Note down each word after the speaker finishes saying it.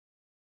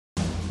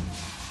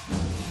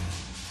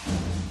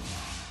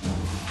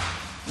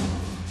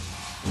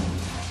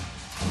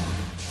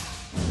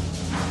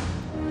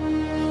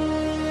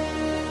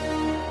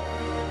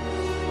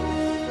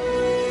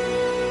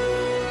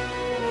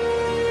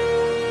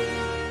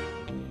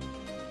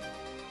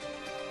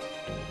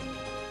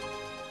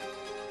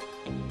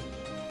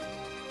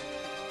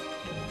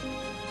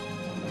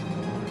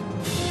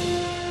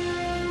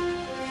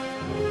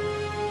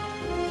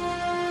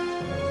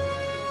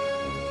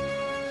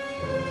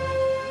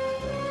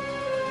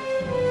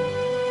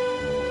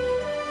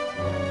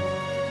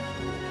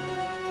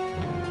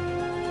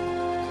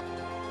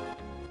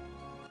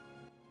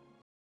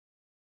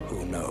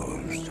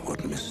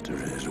what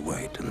mysteries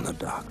wait in the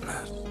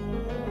darkness?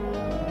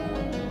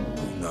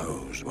 Who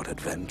knows what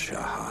adventure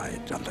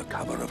hides under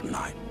cover of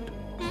night?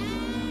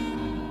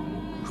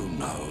 Who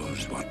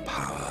knows what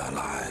power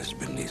lies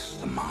beneath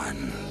the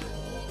mind?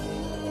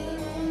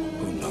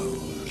 Who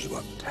knows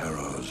what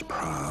terrors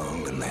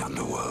prowl in the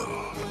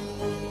underworld?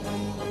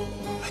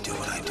 I do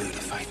what I do to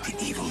fight the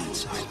evil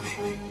inside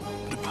me,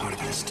 but a part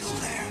of it is still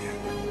there,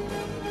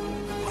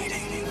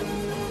 waiting.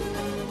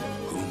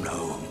 Who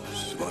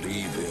knows what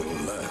evil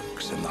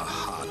lurks in the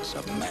hearts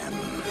of men?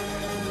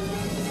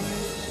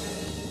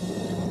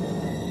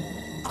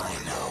 I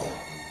know.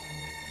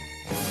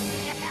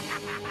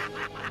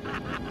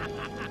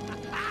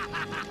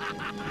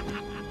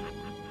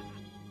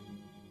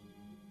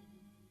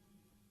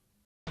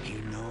 He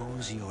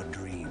knows your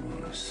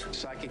dreams.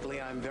 Psychically,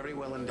 I'm very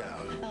well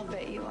endowed. I'll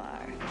bet you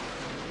are.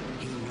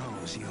 He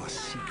knows your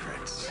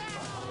secrets.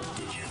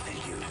 Did you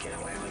think you'd get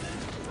away with it?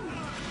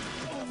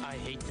 I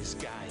hate this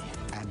guy.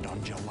 And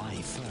on July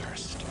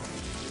 1st,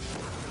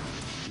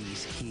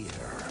 he's here.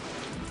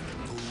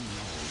 Who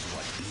knows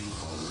what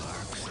evil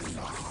lurks in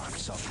the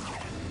hearts of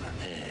men?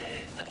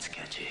 Hey, that's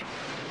catchy.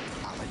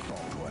 Alec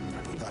Baldwin,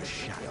 The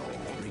Shadow,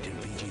 rated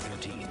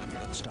PG-13.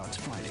 Starts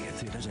Friday at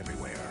theaters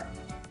everywhere.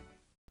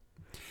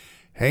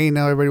 Hey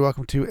now everybody,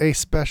 welcome to a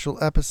special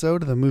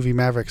episode of the Movie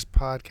Mavericks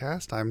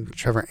podcast. I'm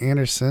Trevor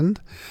Anderson.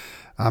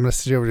 I'm going to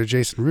sit over to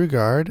Jason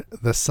Rugard.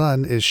 The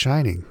sun is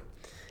shining.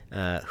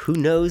 Who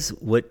knows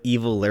what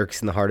evil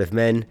lurks in the heart of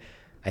men?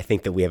 I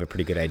think that we have a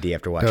pretty good idea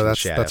after watching The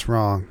Shadow. That's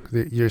wrong.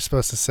 You're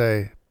supposed to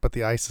say, but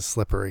the ice is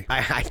slippery.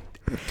 I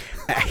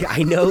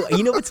know.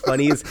 You know what's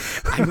funny is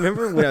I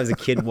remember when I was a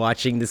kid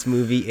watching this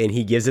movie and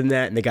he gives him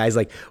that and the guy's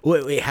like,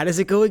 wait, how does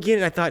it go again?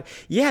 And I thought,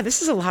 yeah,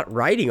 this is a lot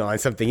riding on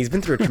something. He's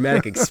been through a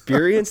traumatic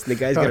experience and the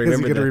guy's got to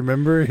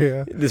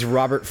remember this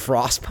Robert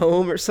Frost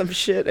poem or some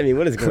shit. I mean,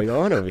 what is going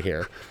on over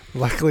here?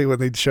 Luckily, when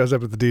he shows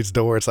up at the dude's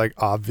door, it's like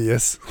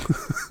obvious.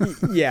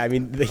 Yeah, I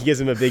mean, he gives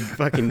him a big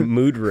fucking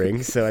mood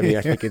ring. So, I mean,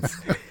 I think it's...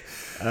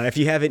 if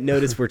you haven't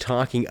noticed, we're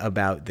talking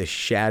about The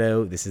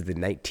Shadow. This is the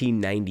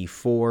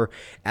 1994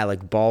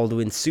 Alec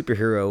Baldwin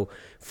superhero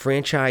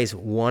franchise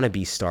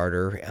wannabe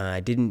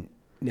starter. Didn't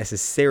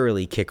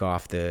necessarily kick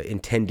off the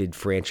intended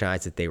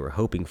franchise that they were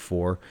hoping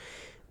for,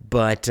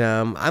 but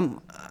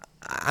I'm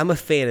a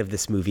fan of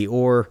this movie,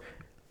 or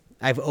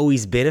I've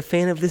always been a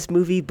fan of this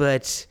movie.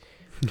 But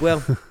well,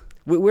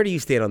 where do you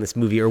stand on this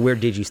movie, or where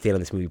did you stand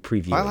on this movie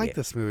previewing I like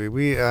this movie.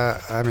 We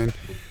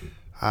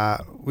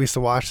used to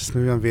watch this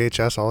movie on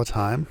VHS all the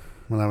time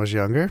when I was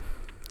younger,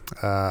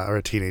 or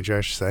a teenager,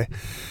 I should say.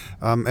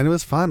 And it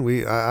was fun.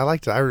 I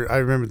liked it. I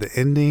remember the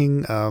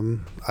ending.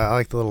 I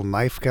liked the little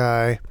knife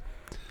guy.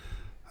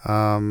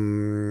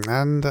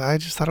 And I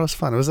just thought it was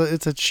fun.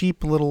 It's a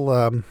cheap little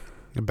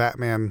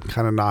Batman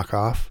kind of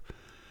knockoff.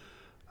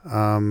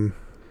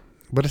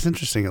 But it's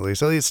interesting at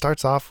least. So it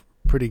starts off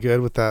pretty good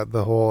with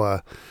the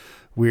whole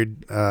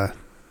weird, I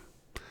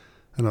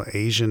don't know,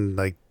 Asian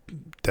like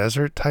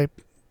desert type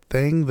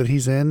thing that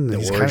he's in.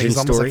 He's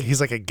almost like he's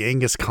like a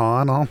Genghis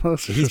Khan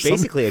almost. He's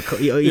basically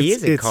he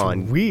is a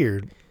Khan. It's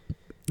weird.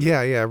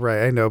 Yeah,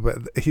 right. I know, but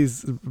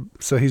he's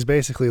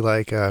basically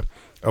like a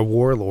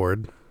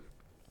warlord.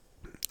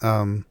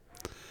 And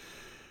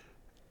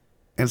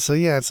so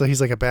he's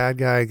like a bad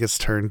guy, gets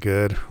turned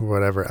good or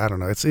whatever. I don't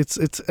know.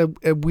 It's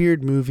a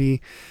weird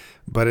movie,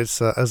 but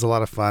it's a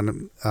lot of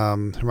fun.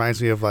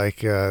 Reminds me of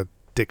like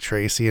Dick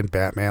Tracy and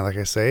Batman. Like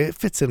I say, it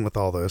fits in with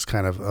all those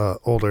kind of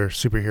older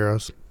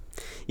superheroes.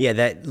 Yeah,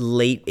 that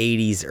late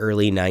 80s,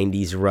 early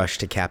 90s rush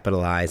to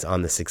capitalize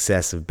on the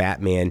success of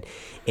Batman.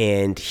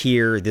 And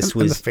here, and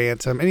the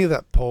Phantom, any of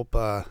that pulp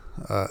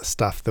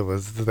stuff that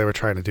they were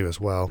trying to do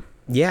as well.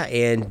 Yeah,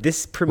 and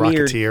this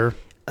premiered... Rocketeer.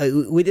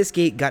 With this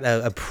gate got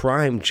a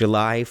prime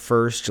July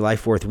 1st, July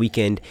 4th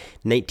weekend,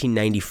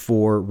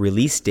 1994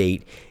 release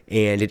date,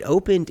 and it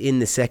opened in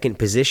the second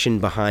position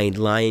behind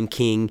Lion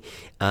King,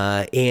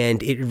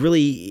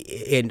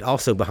 and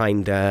also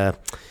behind...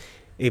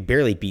 It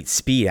barely beat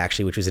Speed,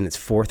 actually, which was in its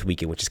fourth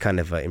weekend, which is kind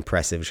of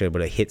impressive. It showed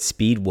what a hit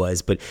Speed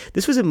was. But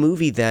this was a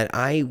movie that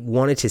I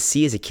wanted to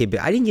see as a kid,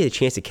 but I didn't get a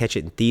chance to catch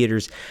it in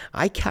theaters.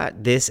 I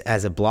caught this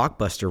as a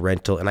Blockbuster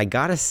rental, and I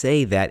gotta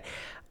say that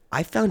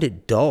I found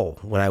it dull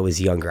when I was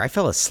younger. I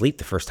fell asleep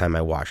the first time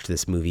I watched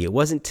this movie. It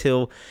wasn't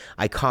until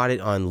I caught it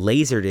on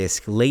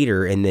Laserdisc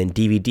later and then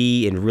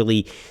DVD and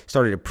really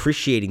started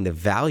appreciating the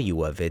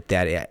value of it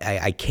that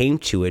I came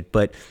to it.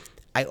 But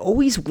I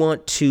always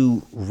want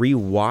to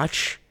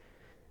rewatch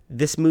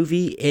this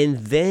movie, and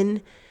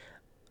then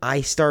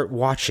I start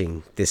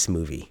watching this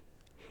movie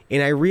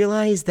and I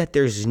realize that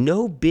there's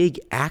no big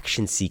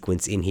action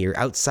sequence in here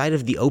outside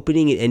of the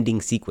opening and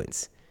ending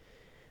sequence.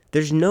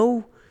 There's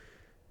no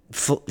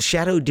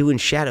Shadow doing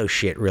shadow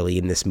shit really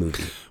in this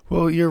movie.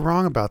 Well, you're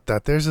wrong about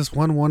that. There's this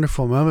one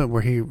wonderful moment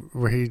where he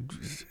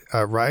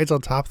rides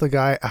on top of the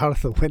guy out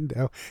of the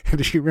window.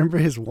 And do you remember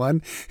his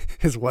one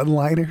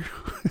liner?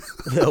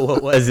 No,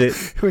 what was it?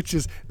 Which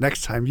is,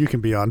 next time you can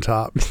be on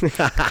top.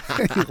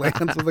 And he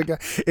lands with the guy.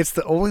 It's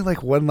the only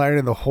like one liner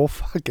in the whole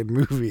fucking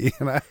movie,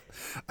 and I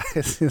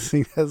just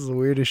think that's the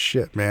weirdest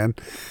shit, man.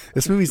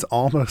 This movie's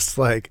almost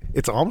a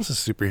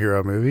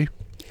superhero movie.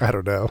 I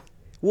don't know.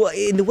 Well,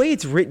 in the way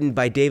it's written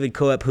by David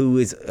Coep, who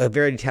is a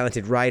very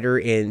talented writer,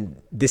 and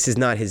this is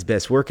not his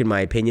best work in my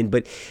opinion,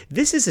 but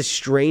this is a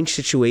strange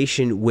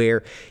situation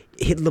where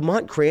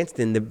Lamont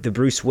Cranston, the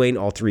Bruce Wayne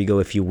alter ego,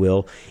 if you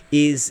will,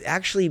 is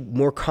actually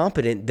more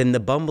competent than the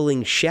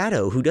bumbling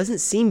Shadow, who doesn't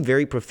seem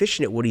very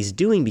proficient at what he's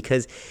doing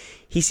because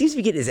he seems to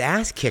be getting his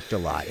ass kicked a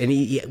lot, and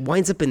he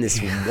winds up in this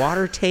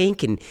water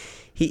tank, and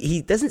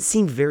he doesn't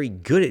seem very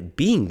good at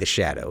being the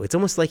Shadow. It's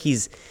almost like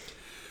he's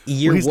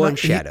year one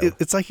Shadow.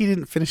 It's like he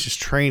didn't finish his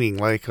training.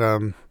 Like,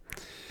 I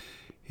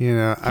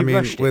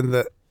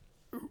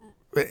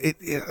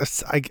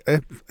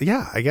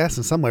guess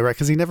in some way, right?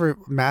 Because he never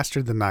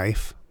mastered the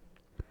knife.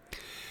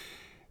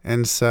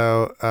 And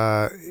so,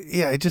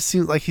 it just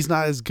seems like he's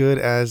not as good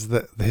as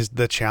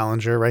the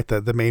challenger, right?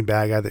 The main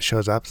bad guy that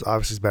shows up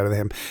obviously is better than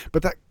him.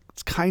 But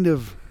that's kind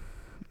of,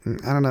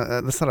 I don't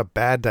know, that's not a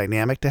bad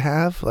dynamic to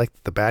have. Like,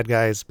 the bad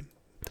guy is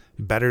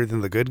better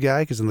than the good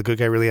guy, because then the good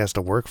guy really has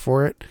to work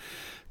for it.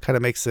 Kind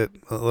of makes it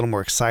a little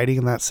more exciting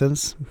in that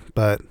sense.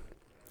 But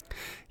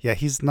yeah,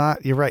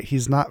 you're right,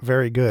 he's not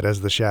very good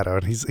as the Shadow,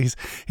 and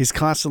he's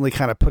constantly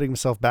kind of putting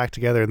himself back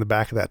together in the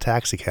back of that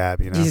taxi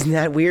cab, Isn't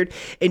that weird?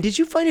 And did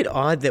you find it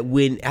odd that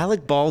when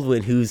Alec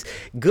Baldwin, who's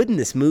good in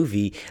this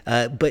movie,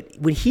 but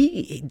when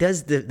he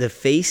does the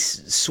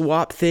face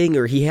swap thing,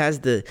 or he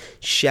has the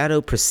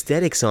Shadow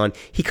prosthetics on,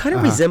 he kind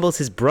of resembles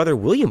his brother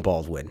William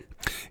Baldwin.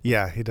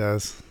 Yeah, he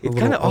does. It's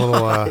kind of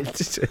odd.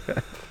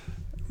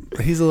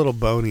 He's a little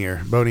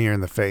bonier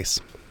in the face.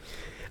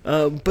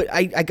 But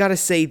I gotta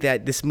say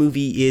that this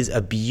movie is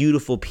a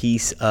beautiful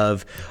piece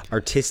of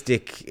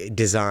artistic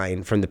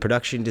design, from the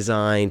production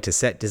design to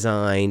set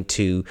design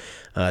to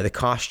the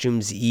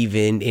costumes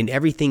even, and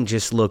everything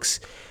just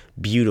looks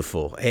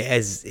beautiful.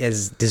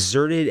 As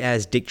deserted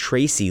as Dick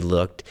Tracy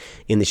looked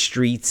in the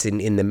streets and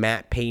in the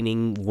matte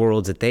painting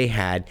worlds that they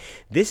had,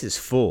 this is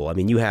full. I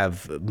mean, you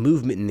have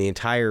movement in the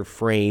entire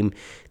frame.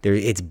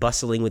 It's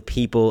bustling with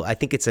people. I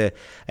think it's a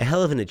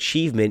hell of an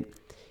achievement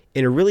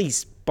in a really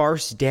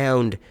sparse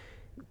down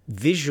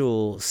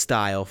visual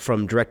style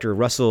from director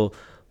Russell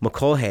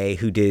Mulcahy,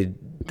 who did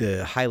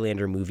the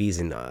Highlander movies,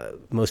 and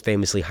most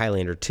famously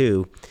Highlander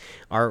 2,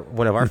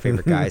 one of our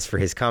favorite guys for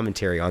his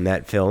commentary on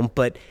that film.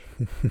 But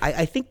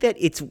I think that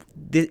it's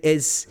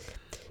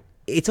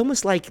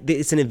almost like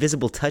it's an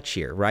invisible touch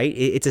here, right?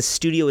 It's a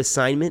studio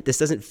assignment. This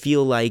doesn't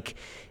feel like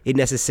it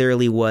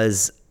necessarily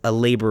was a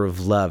labor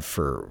of love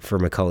for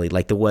Macaulay,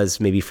 like there was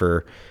maybe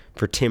for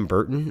Tim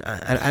Burton.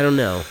 I don't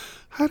know.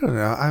 I don't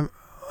know.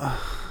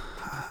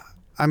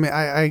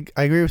 I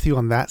agree with you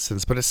on that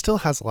sense, but it still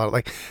has a lot of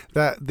like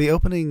that. The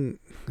opening,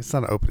 it's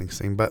not an opening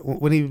scene, but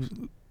when he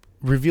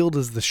revealed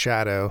as the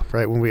Shadow,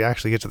 right? When we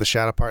actually get to the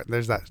Shadow part, and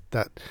there's that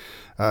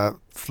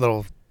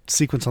little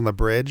sequence on the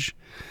bridge.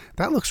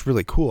 That looks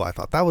really cool. I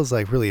thought that was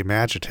like really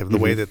imaginative. The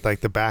way that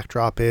like the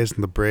backdrop is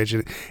and the bridge,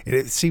 and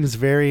it seems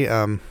very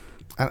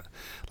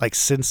like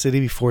Sin City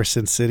before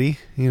Sin City.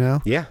 Yeah.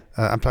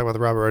 I'm talking about the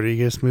Robert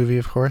Rodriguez movie,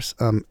 of course.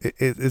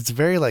 It's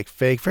very like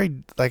fake,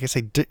 very like I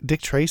say,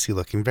 Dick Tracy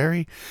looking,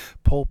 very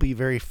pulpy,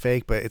 very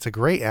fake, but it's a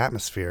great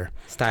atmosphere,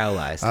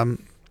 stylized.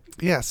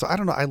 Yeah. So I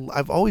don't know.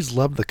 I've always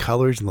loved the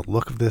colors and the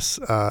look of this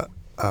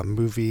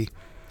movie.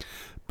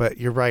 But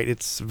you're right,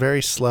 it's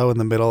very slow in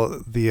the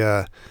middle.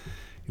 The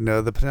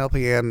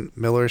Penelope Ann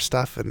Miller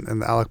stuff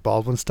and the Alec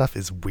Baldwin stuff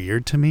is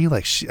weird to me.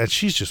 Like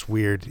she's just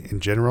weird in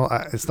general.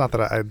 It's not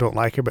that I don't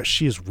like her, but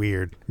she is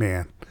weird,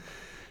 man.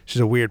 She's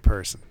a weird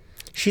person.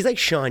 She's like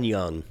Sean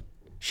Young.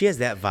 She has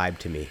that vibe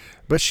to me.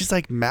 But she's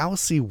like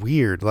mousy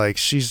weird. Like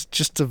she's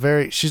just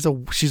she's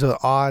an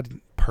odd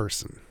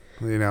person.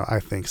 I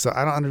think so.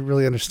 I don't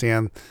really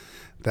understand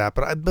that,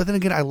 but then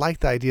again, I like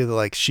the idea that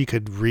like she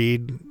could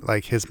read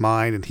like his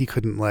mind and he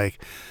couldn't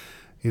like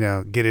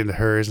get into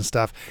hers and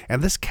stuff.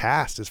 And this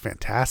cast is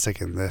fantastic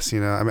in this. I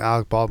mean,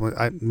 Alec Baldwin,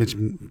 I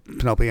mentioned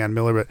Penelope Ann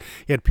Miller, but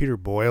you had Peter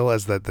Boyle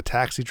as the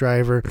taxi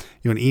driver.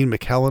 And Ian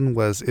McKellen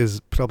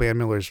is Penelope Ann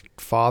Miller's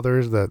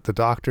father, the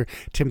doctor.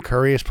 Tim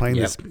Curry is playing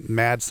this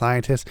mad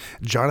scientist.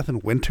 Jonathan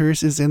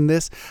Winters is in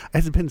this.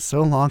 It's been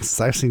so long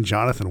since I've seen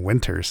Jonathan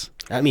Winters.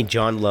 I mean,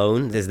 John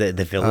Lone is the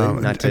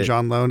villain.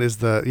 John Lone is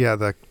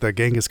the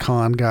Genghis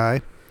Khan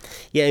guy.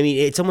 Yeah, I mean,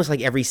 it's almost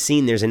like every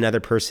scene there's another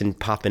person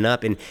popping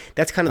up, and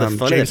that's kind of the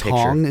fun James of the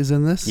picture. Hong is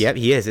in this. Yep,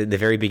 he is at the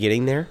very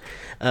beginning there.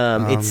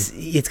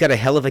 It's got a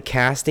hell of a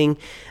casting.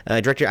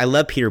 Director, I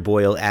love Peter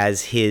Boyle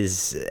as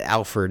his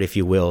Alfred, if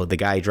you will, the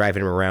guy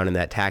driving him around in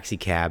that taxi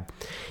cab,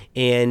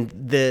 and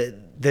the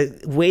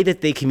way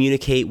that they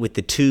communicate with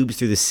the tubes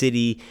through the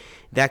city,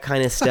 that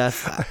kind of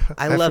stuff.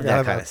 I love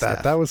that kind of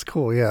stuff. That was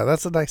cool. Yeah,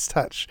 that's a nice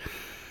touch.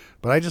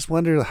 But I just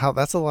wonder how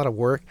that's a lot of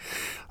work.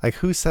 Like,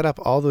 who set up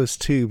all those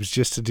tubes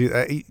just to do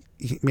that?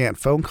 Man,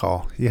 phone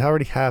call. You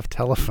already have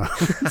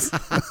telephones.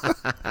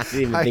 I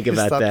didn't even I think just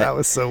about thought that. that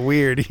was so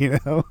weird,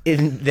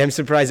 And I'm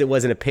surprised it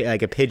wasn't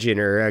like a pigeon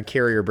or a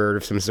carrier bird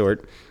of some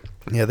sort.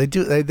 Yeah, they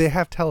do. They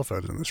have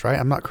telephones in this, right?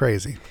 I'm not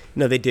crazy.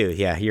 No, they do.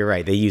 Yeah, you're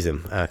right. They use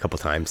them a couple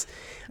times.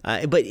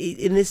 But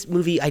in this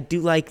movie, I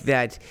do like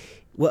that.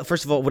 Well,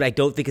 first of all, what I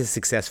don't think is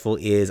successful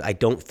is I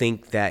don't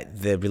think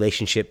that the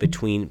relationship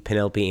between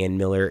Penelope Ann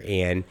Miller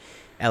and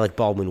Alec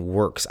Baldwin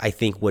works. I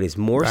think what is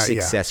more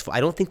successful,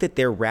 I don't think that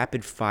their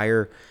rapid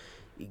fire,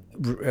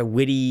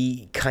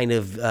 witty kind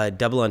of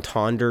double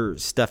entendre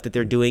stuff that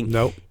they're doing,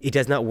 Nope. it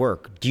does not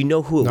work. Do you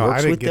know who it No, I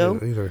works didn't with, get though?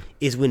 it either.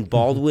 Is when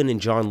Baldwin and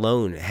John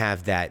Lone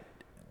have that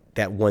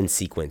one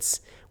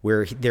sequence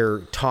where they're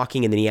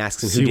talking and then he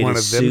asks him So who you did wanted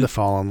his them suit. to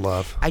fall in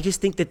love. I just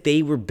think that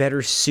they were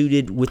better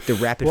suited with the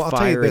rapid Well, I'll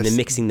tell you fire and the this.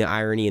 mixing the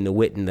irony and the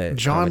wit and the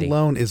John comedy.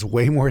 Lone is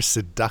way more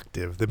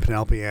seductive than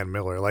Penelope Ann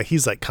Miller. Like,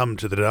 he's like, come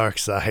to the dark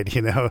side,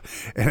 And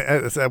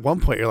at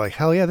one point, you're like,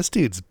 hell yeah, this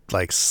dude's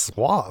like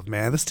suave,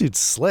 man. This dude's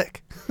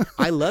slick.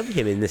 I love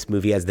him in this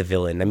movie as the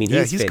villain. I mean,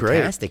 Yeah, he's he's great.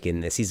 fantastic in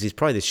this. He's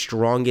probably the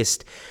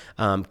strongest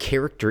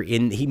character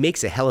he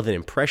makes a hell of an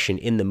impression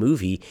in the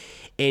movie,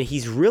 and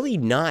he's really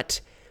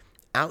not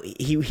out.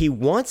 He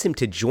wants him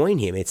to join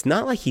him. It's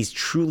not like he's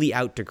truly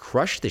out to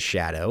crush the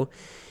Shadow.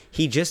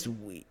 He just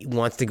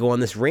wants to go on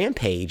this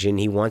rampage, and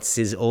he wants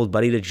his old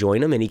buddy to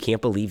join him, and he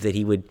can't believe that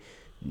he would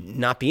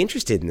not be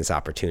interested in this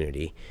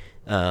opportunity.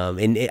 I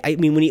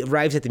mean, when he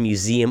arrives at the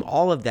museum,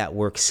 all of that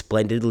works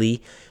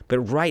splendidly. But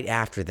right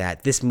after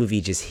that, this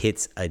movie just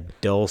hits a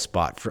dull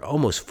spot for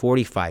almost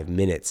 45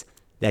 minutes.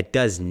 That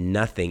does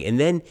nothing. And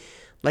then,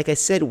 like I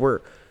said, we're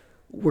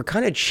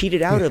kind of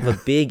cheated out of a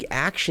big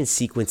action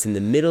sequence in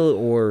the middle,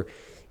 or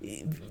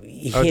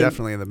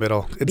Definitely in the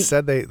middle.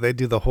 Instead, they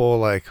do the whole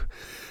like,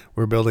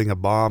 we're building a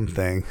bomb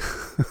thing.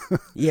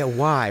 Yeah,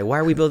 why? Why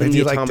are we They building do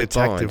the like atomic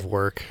detective bomb?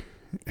 work.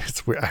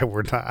 It's weird.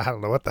 I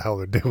don't know what the hell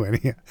they're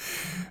doing.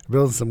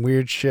 Building some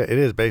weird shit. It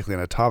is basically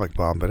an atomic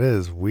bomb, but it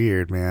is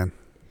weird, man.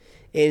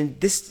 And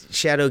this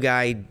Shadow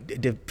guy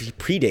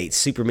predates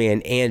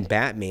Superman and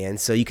Batman,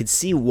 so you could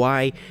see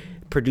why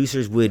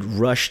producers would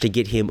rush to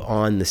get him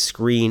on the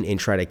screen and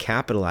try to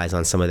capitalize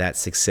on some of that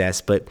success.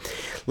 But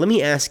let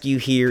me ask you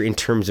here in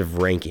terms of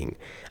ranking.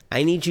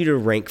 I need you to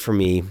rank for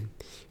me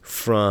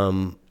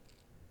from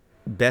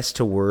best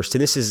to worst,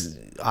 and this is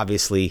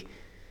obviously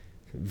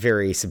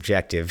very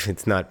subjective.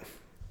 It's not...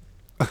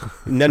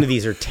 None of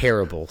these are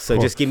terrible. So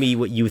just give me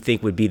what you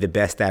think would be the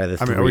best out of the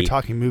three. I mean, are we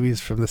talking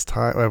movies from this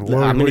time? I'm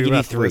going to give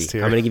you three.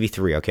 I'm going to give you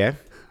three, okay?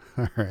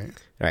 All right.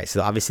 All right,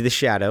 so obviously The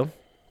Shadow,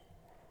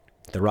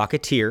 The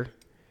Rocketeer,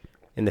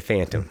 and The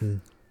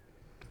Phantom.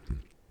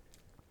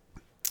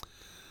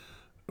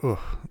 Mm-hmm. Ooh.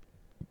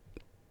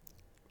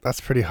 That's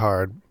pretty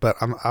hard, but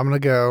I'm going to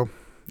go...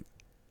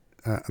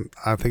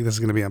 I think this is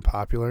going to be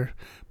unpopular,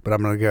 but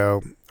I'm going to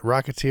go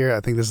Rocketeer.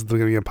 I think this is going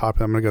to be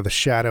unpopular. I'm going to go The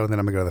Shadow, and then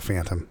I'm going to go The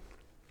Phantom.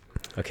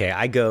 Okay,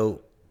 I go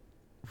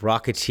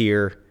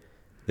Rocketeer,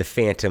 The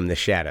Phantom, The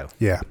Shadow.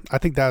 Yeah, I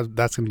think that's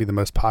going to be the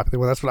most popular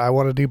one. That's what I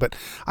want to do, but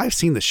I've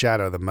seen The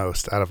Shadow the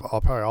most out of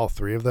probably all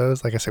three of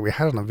those. Like I said, we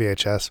had it on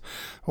VHS.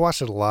 I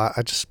watched it a lot.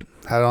 I just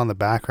had it on the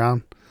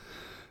background.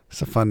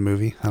 It's a fun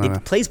movie. I don't know.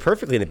 It plays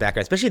perfectly in the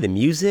background, especially the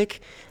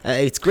music.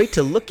 It's great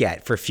to look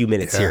at for a few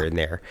minutes here and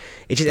there.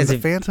 It just And as the a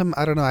Phantom,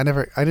 I don't know.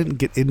 I didn't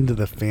get into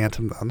the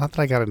Phantom. Not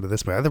that I got into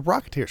this movie. The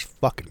Rocketeer's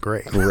fucking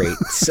great. great,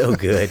 so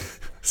good.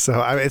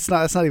 So I mean, it's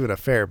not even a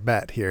fair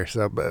bet here.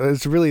 So, but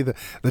it's really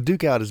the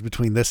duke out is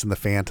between this and the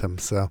Phantom.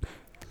 So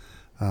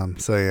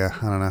yeah,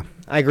 I don't know.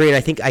 I agree, and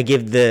I think I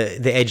give the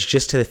edge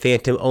just to the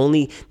Phantom.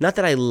 Only not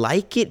that I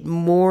like it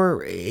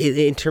more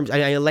in terms.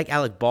 I like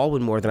Alec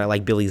Baldwin more than I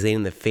like Billy Zane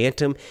in the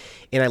Phantom,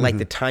 and I like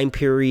the time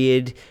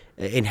period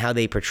and how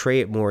they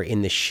portray it more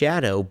in the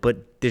Shadow.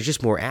 But there's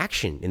just more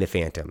action in the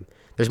Phantom.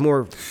 There's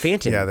more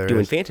Phantom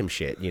doing Phantom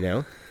shit.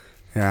 Yeah.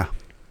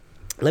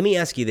 Let me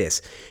ask you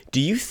this: do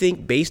you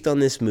think, based on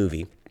this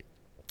movie,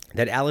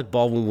 that Alec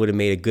Baldwin would have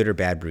made a good or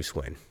bad Bruce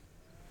Wayne?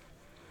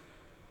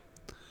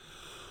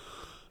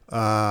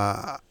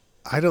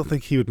 I don't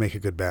think he would make a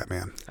good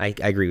Batman. I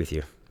agree with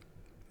you.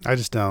 I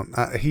just don't.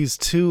 He's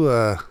too.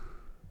 I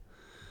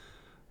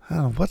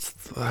don't know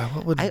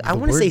what would I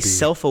want to say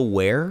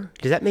self-aware.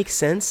 Does that make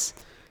sense?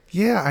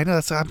 Yeah, I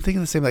know. I'm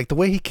thinking the same. Like the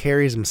way he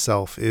carries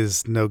himself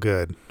is no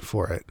good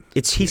for it.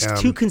 He's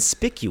too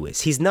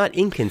conspicuous. He's not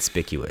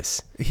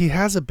inconspicuous. He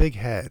has a big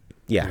head.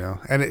 Yeah.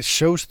 And it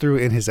shows through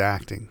in his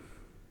acting.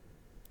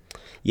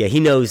 Yeah, he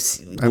knows.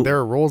 And there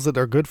are roles that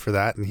are good for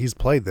that, and he's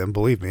played them.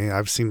 Believe me,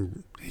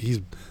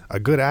 he's a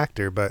good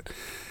actor. But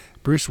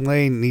Bruce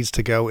Wayne needs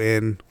to go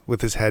in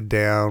with his head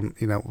down.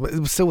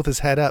 Still with his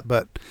head up,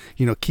 but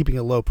keeping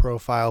a low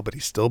profile. But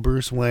he's still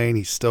Bruce Wayne.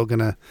 He's still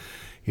gonna,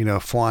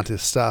 flaunt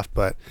his stuff.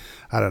 But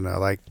I don't know,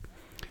 like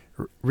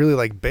really,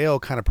 like Bale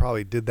kind of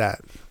probably did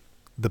that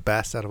the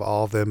best out of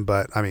all of them.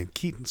 But I mean,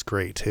 Keaton's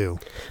great too.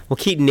 Well,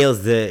 Keaton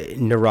nails the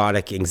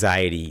neurotic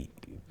anxiety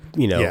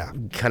Yeah.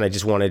 kind of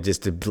just wanted to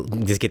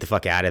just get the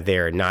fuck out of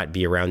there and not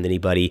be around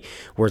anybody.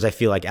 Whereas I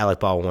feel like Alec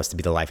Baldwin wants to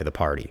be the life of the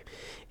party.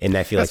 And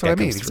I feel That's like what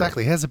that I mean. comes through.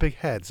 Exactly. He has a big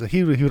head. So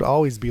he would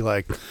always be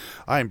like,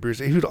 I'm Bruce.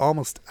 He would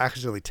almost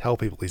accidentally tell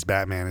people he's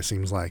Batman, it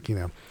seems like,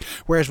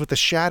 Whereas with the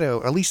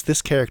Shadow, at least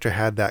this character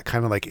had that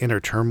kind of like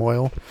inner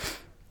turmoil.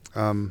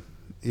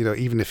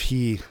 Even if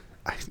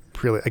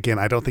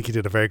I don't think he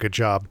did a very good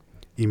job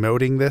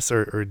emoting this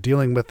or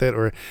dealing with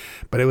it,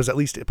 but it was at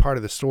least a part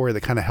of the story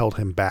that kind of held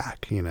him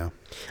back,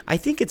 I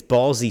think it's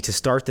ballsy to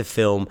start the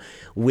film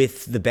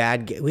with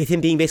with him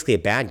being basically a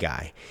bad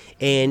guy,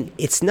 and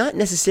it's not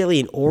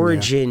necessarily an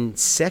origin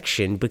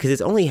section because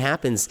it only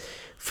happens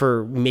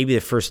for maybe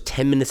the first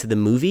 10 minutes of the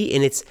movie,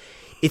 and it's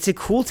a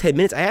cool 10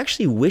 minutes. I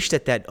actually wish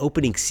that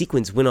opening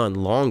sequence went on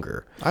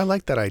longer. I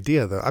like that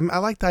idea though. I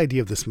like the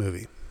idea of this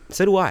movie.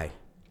 So do I.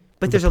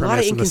 But there's a lot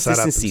of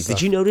inconsistencies.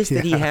 Did you notice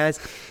that he has,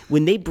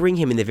 when they bring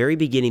him in the very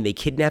beginning, they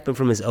kidnap him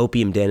from his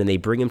opium den and they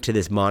bring him to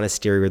this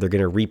monastery where they're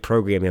going to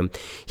reprogram him.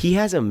 He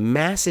has a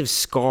massive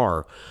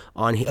scar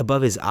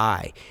above his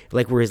eye,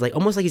 like where he's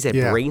almost like he's had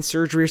brain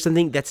surgery or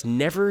something.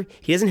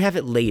 He doesn't have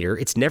it later.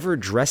 It's never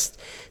addressed.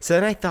 So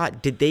then I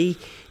thought, did they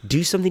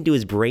do something to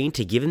his brain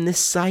to give him this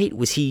sight?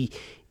 Could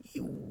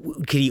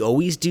he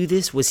always do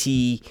this? Was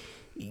he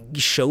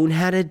shown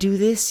how to do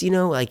this?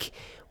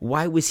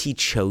 Why was he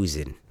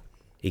chosen?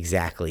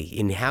 Exactly.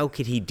 And how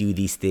could he do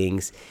these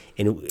things?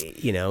 And,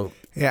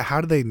 Yeah,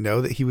 how did they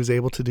know that he was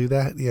able to do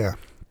that? Yeah.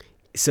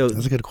 So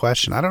that's a good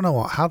question. I don't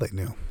know how they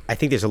knew. I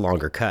think there's a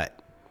longer cut,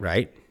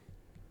 right?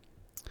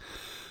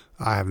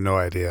 I have no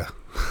idea.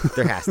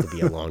 There has to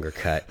be a longer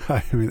cut.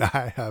 I mean,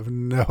 I have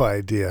no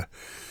idea.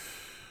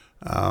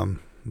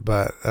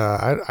 But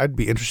I'd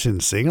be interested in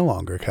seeing a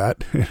longer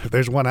cut. If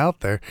there's one out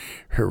there,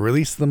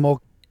 release the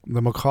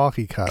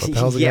Macaulay cut. What the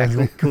hell's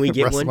can we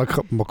get one?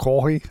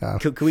 Macaulay?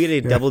 Can we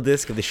get a double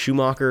disc of the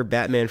Schumacher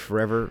Batman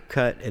Forever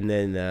cut, and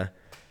then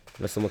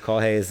Russell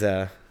McCaughey's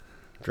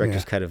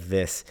director's cut of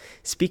this?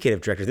 Speaking of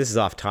directors, this is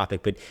off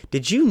topic, but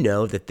did you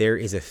know that there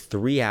is a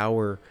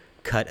 3-hour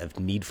cut of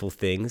Needful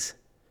Things?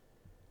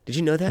 Did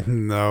you know that?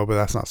 No, but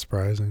that's not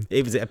surprising.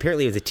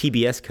 Apparently it was a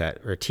TBS cut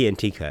or a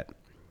TNT cut.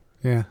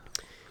 Yeah.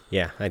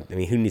 Yeah, I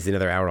mean, who needs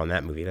another hour on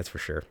that movie? That's for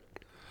sure.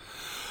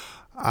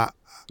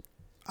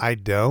 I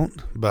don't,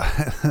 but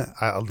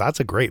that's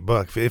a great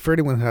book. For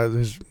anyone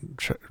who's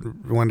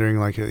wondering,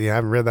 you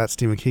haven't read that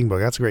Stephen King book,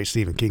 that's a great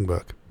Stephen King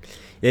book.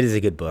 It is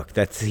a good book.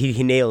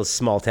 He nails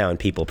small town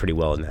people pretty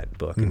well in that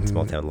book, and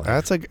small town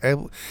life.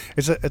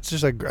 It's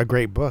just a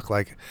great book.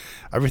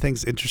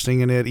 Everything's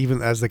interesting in it,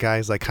 even as the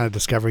guy's kind of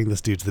discovering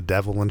this dude's the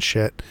devil and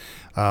shit,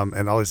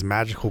 and all these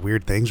magical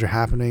weird things are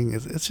happening.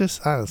 It's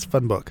just it's a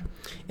fun book.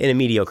 And a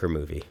mediocre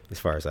movie, as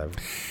far as I've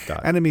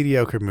got. And a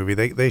mediocre movie.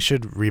 They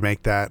should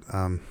remake that.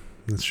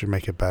 This should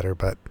make it better,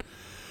 but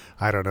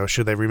I don't know.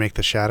 Should they remake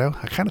The Shadow?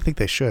 I kind of think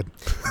they should.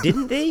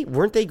 Didn't they?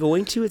 Weren't they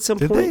going to at some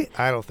point? Did they?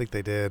 I don't think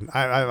they did.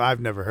 I've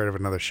never heard of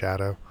another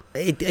Shadow.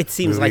 It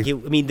seems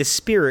movie. The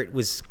spirit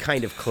was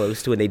kind of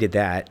close to when they did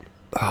that.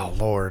 Oh,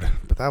 Lord.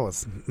 But that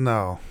was...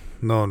 No.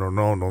 In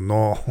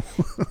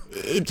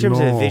terms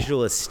of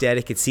visual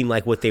aesthetic, it seemed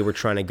like what they were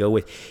trying to go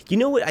with. You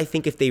know what I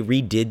think if they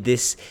redid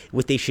this,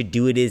 what they should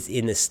do it is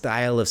in the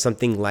style of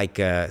something like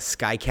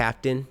Sky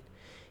Captain.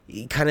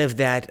 Kind of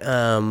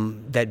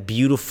that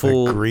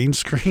beautiful green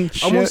screen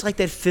shit? Almost like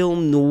that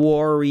film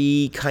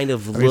noir-y kind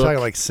of look. You're talking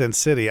like Sin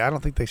City. I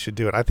don't think they should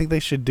do it. I think they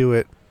should do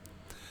it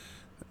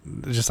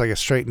just like a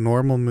straight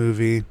normal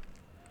movie.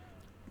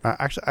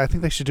 Actually, I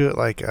think they should do it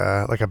like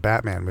a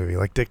Batman movie,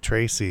 like Dick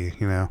Tracy,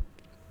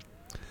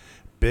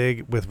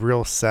 big with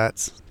real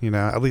sets,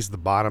 at least the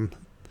bottom.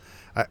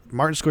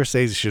 Martin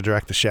Scorsese should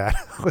direct The Shadow.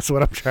 That's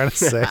what I'm trying to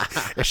say.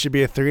 It should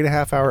be a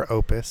 3.5 hour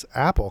opus.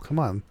 Apple, come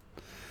on.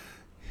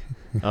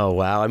 Oh,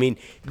 wow. I mean,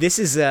 this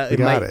is... got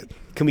it.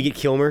 Can we get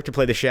Kilmer to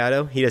play the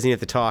Shadow? He doesn't even have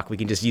to talk. We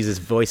can just use his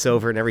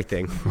voiceover and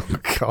everything.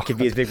 God. Could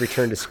be his big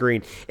return to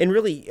screen. And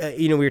really,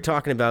 we were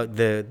talking about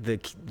the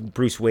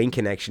Bruce Wayne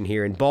connection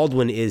here, and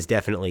Baldwin is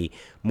definitely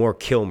more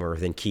Kilmer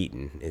than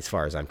Keaton, as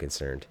far as I'm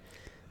concerned,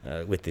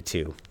 with the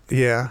two.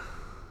 Yeah.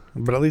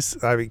 But at least,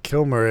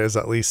 Kilmer is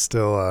at least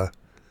still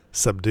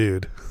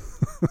subdued.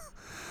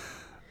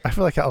 I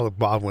feel like Alec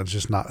Baldwin's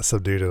just not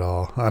subdued at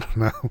all. I don't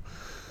know.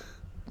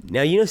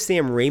 Now,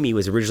 Sam Raimi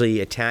was originally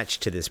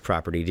attached to this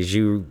property. Did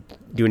you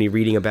do any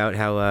reading about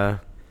how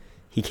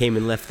he came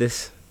and left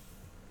this?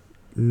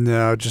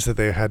 No, just that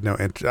they had no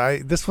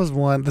interest. This was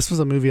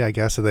a movie, I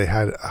guess, that they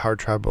had a hard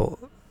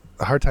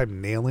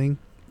time nailing,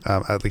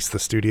 at least the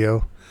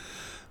studio,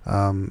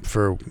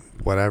 for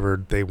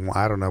whatever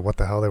I don't know what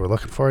the hell they were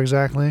looking for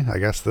exactly. I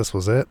guess this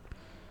was it.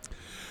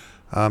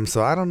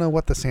 So I don't know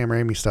what the Sam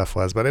Raimi stuff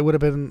was, but it would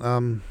have been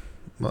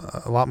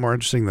a lot more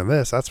interesting than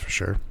this, that's for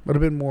sure. Would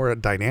have been more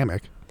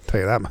dynamic. Tell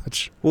you that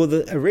much. Well,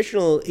 the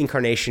original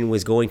incarnation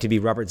was going to be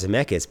Robert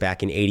Zemeckis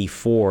back in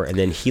 '84, and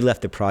then he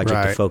left the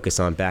project to focus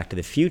on Back to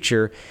the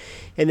Future.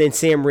 And then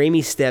Sam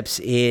Raimi steps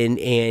in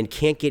and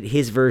can't get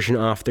his version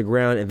off the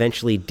ground,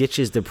 eventually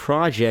ditches the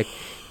project,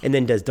 and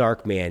then does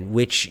Darkman,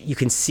 which you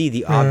can see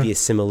the obvious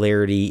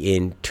similarity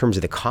in terms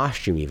of the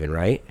costume even,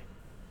 right?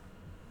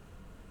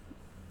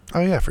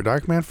 Oh, yeah, for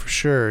Darkman, for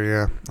sure,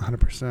 yeah,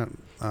 100%.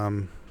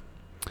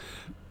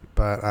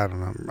 But I don't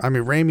know. I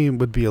mean, Raimi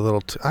would be a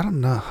little too... I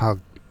don't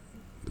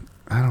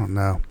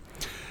know.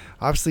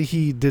 Obviously,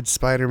 he did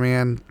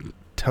Spider-Man,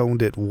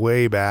 toned it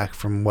way back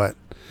from what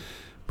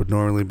would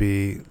normally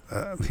be,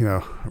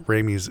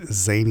 Raimi's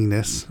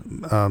zaniness.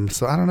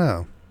 So I don't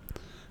know.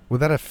 Would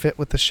that have fit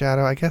with the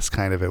Shadow? I guess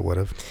kind of it would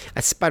have.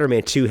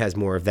 Spider-Man 2 has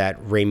more of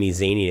that Raimi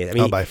zaniness. I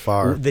mean, by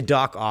far. The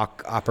Doc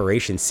Ock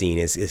operation scene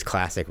is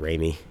classic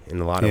Raimi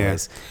in a lot of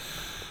ways.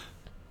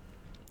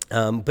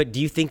 But do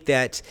you think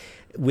that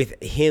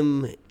with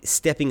him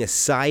stepping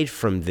aside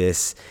from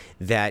this,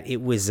 that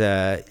it was, do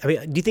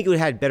you think it would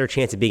have had a better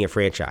chance of being a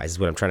franchise is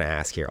what I'm trying to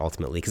ask here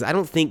ultimately? Because I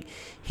don't think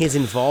his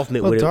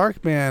involvement would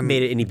have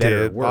made it any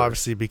better or worse.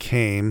 Obviously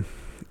became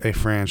a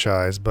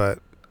franchise, but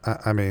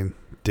I mean,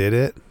 did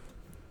it?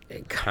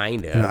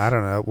 Kind of. I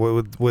don't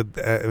know.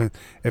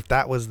 If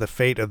that was the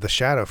fate of the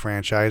Shadow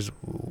franchise,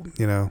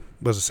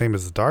 was the same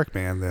as the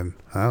Darkman, then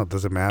I don't know.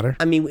 Does it matter?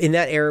 I mean, in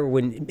that era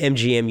when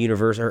MGM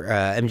Universal or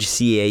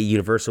MCA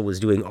Universal was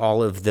doing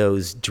all of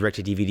those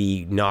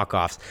direct-to-DVD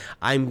knockoffs,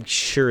 I'm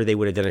sure they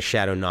would have done a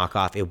Shadow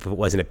knockoff if it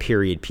wasn't a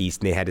period piece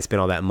and they had to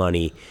spend all that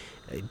money,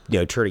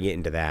 turning it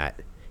into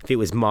that. If it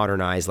was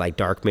modernized like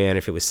Darkman,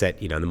 if it was set,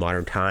 in the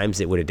modern times,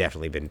 it would have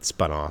definitely been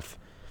spun off.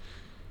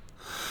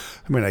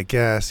 I mean, I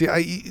guess. Yeah,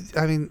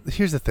 I mean,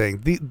 here's the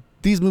thing.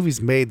 These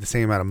movies made the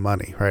same amount of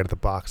money, right, at the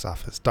box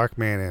office.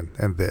 Darkman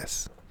and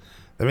this.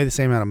 They made the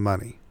same amount of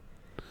money.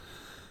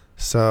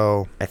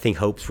 So... I think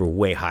hopes were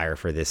way higher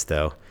for this,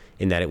 though,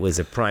 in that it was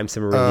a prime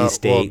summer release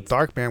date.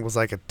 Well, Darkman was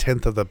like a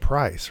tenth of the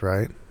price,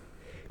 right?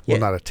 Yeah.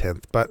 Well, not a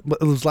tenth, but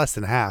it was less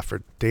than half,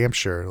 for damn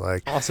sure.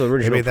 Like, also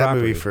original they made that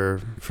property. movie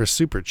for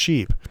super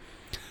cheap.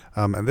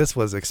 And this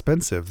was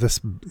expensive. This,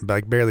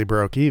 barely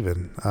broke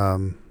even.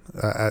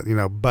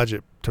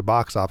 Budget to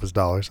box office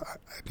dollars,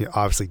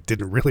 obviously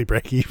didn't really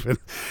break even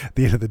at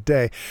the end of the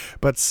day.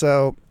 But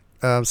so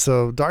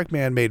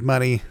Darkman made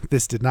money.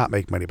 This did not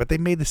make money, but they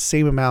made the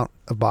same amount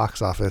of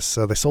box office.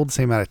 So they sold the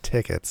same amount of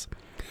tickets.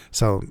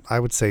 So I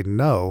would say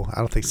no. I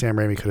don't think Sam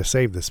Raimi could have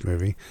saved this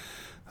movie.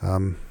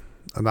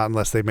 Not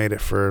unless they made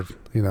it for,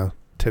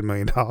 $10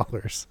 million.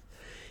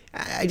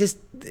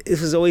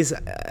 This was always,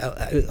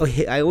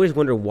 I always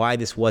wonder why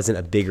this wasn't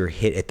a bigger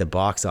hit at the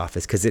box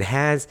office, because it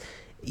has,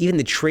 even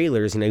the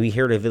trailers, we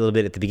heard of it a little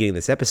bit at the beginning of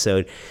this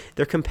episode,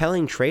 they're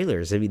compelling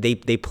trailers. I mean, they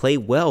play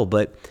well,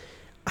 but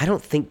I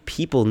don't think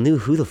people knew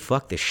who the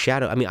fuck the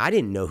Shadow, I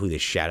didn't know who the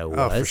Shadow was.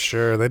 Oh, for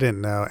sure. They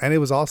didn't know. And it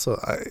was also,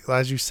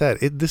 as you said,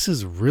 this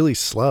is really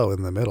slow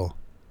in the middle.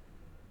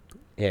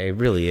 Yeah, it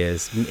really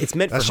is. It's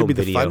meant for home video. That should be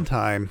the fun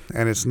time,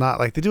 and it's not.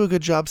 Like, they do a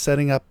good job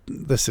setting up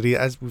the city,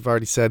 as we've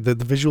already said. The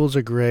visuals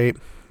are great.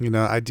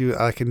 I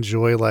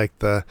enjoy like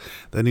the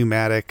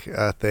pneumatic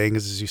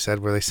things, as you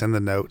said, where they send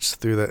the notes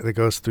it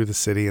goes through the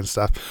city and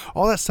stuff.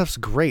 All that stuff's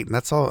great, and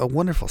that's all a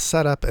wonderful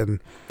setup and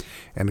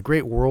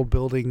great world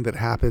building that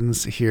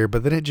happens here.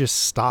 But then it just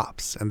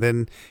stops, and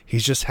then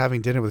he's just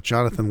having dinner with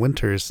Jonathan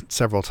Winters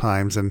several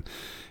times, and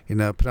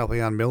Penelope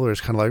Ann Miller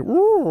is kind of like,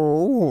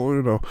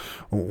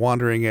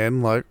 wandering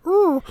in like,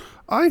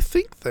 I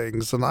think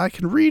things and I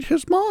can read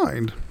his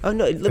mind. Oh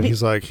no!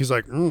 He's like,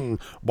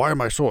 why am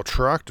I so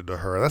attracted to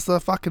her? That's the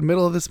fucking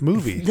middle of this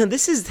movie. No,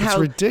 this is how it's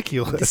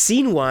ridiculous.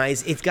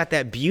 Scene-wise, it's got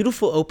that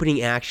beautiful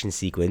opening action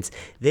sequence.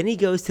 Then he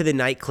goes to the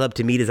nightclub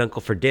to meet his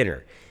uncle for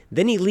dinner.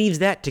 Then he leaves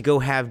that to go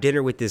have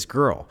dinner with this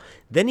girl.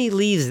 Then he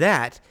leaves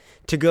that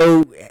to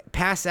go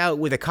pass out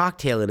with a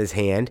cocktail in his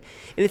hand.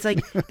 And it's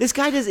like, this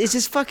guy it's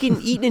just fucking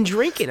eating and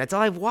drinking. That's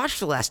all I've watched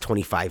the last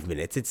 25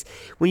 minutes. It's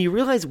when you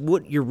realize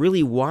what you're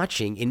really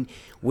watching and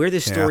where the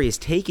story is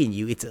taking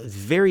you, it's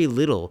very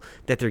little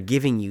that they're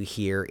giving you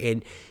here.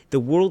 And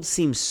the world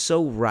seems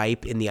so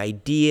ripe, and the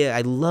idea,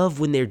 I love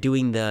when they're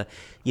doing the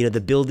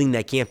building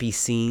that can't be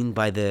seen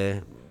by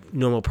the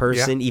normal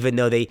person, even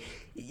though they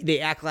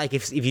act like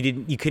if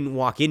you couldn't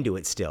walk into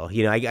it still.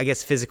 I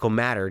guess physical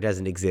matter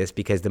doesn't exist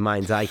because the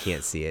mind's eye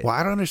can't see it. Well,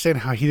 I don't understand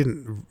how he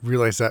didn't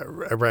realize that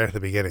right at the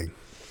beginning.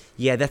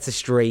 Yeah, that's a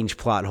strange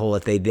plot hole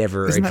that they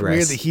never address. Isn't that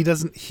weird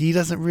that he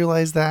doesn't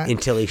realize that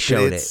until he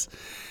showed it?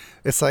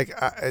 It's like,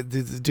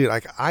 dude,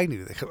 like I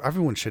knew that.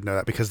 Everyone should know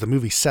that because the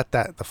movie set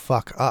that the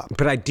fuck up.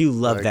 But I do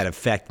love that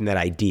effect and that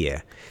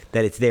idea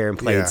that it's there in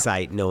plain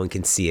sight. No one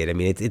can see it. I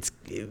mean, it's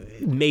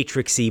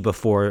Matrixy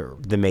before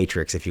the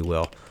Matrix, if you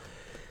will.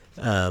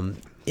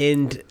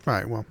 And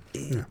right, well,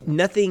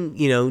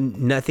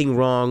 nothing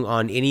wrong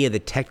on any of the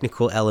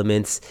technical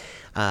elements,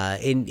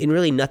 and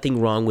really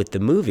nothing wrong with the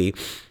movie.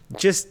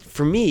 Just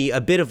for me, a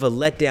bit of a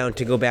letdown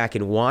to go back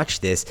and watch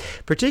this,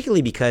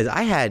 particularly because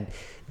I had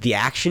the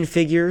action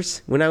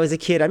figures when I was a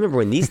kid. I remember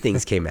when these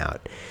things came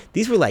out.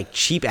 These were like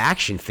cheap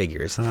action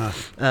figures.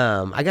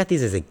 I got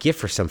these as a gift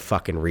for some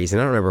fucking reason.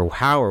 I don't remember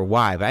how or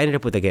why, but I ended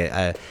up with like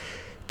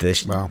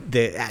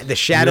the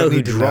Shadow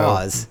who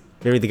draws.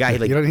 Remember the guy who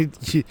like you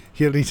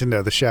don't need to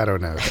know. The Shadow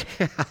knows.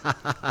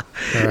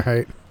 All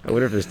right. I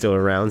wonder if they're still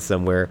around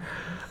somewhere.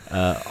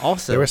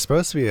 Also, there was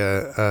supposed to be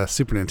a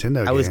Super Nintendo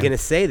game. I was going to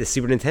say the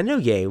Super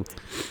Nintendo game.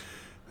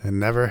 It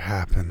never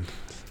happened.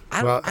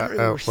 I don't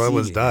it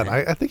was done.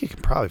 I think you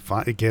can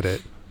probably get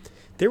it.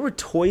 There were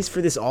toys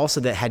for this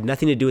also that had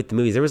nothing to do with the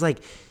movies. There was like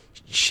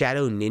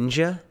Shadow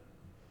Ninja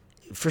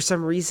for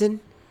some reason.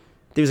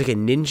 There was like a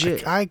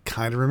ninja. I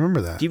kind of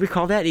remember that. Do you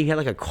recall that? He had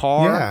like a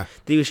car that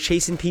he was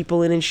chasing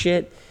people in and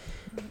shit.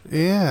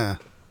 Yeah.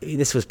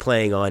 This was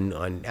playing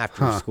on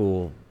after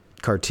school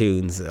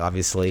cartoons,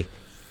 obviously.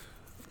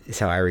 Is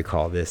how I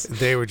recall this.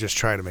 They were just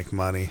trying to make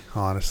money,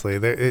 honestly.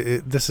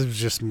 This is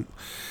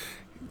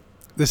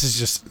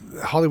just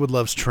Hollywood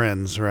loves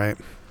trends, right?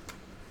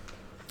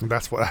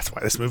 That's why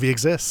this movie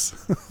exists.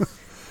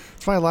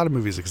 That's why a lot of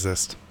movies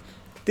exist.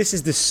 This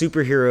is the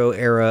superhero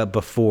era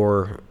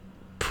before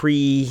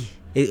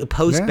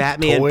post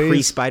Batman,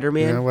 pre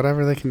Spider-Man. Yeah,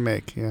 whatever they can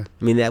make. Yeah.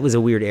 I mean, that was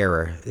a weird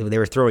era. They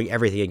were throwing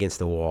everything against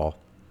the wall.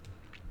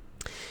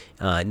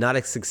 Not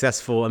as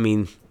successful. I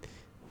mean,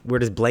 where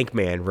does Blank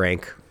Man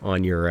rank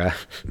on your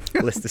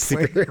list of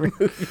superhero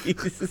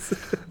movies?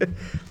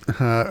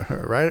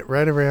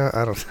 Right around,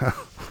 I don't know.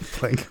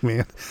 Blank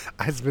Man.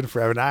 It's been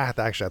forever. I have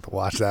to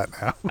watch that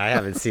now. I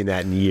haven't seen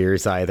that in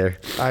years either.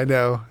 I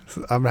know.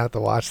 I'm going to have to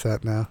watch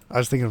that now. I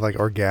was thinking of like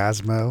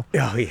Orgasmo.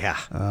 Oh, yeah.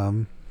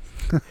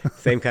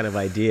 Same kind of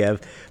idea.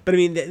 But I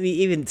mean,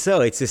 even so,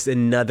 it's just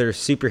another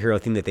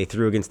superhero thing that they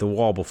threw against the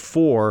wall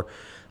before.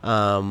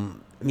 I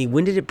mean,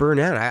 when did it burn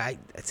out? I'd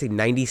say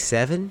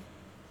 97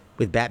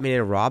 with Batman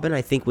and Robin,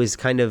 I think was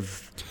kind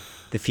of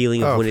the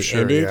feeling of when it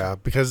ended. Yeah,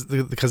 because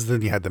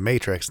then you had The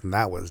Matrix, and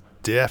that was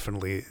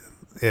definitely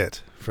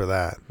it for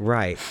that.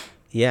 Right.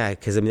 Yeah,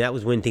 because I mean, that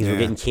was when things were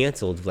getting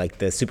canceled. Like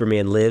the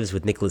Superman Lives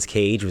with Nicolas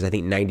Cage was, I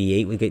think,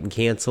 98 was getting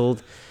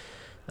canceled.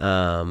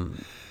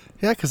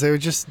 Yeah, because they were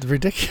just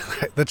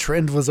ridiculous. The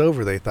trend was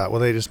over. They thought, well,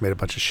 they just made a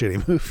bunch of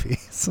shitty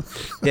movies.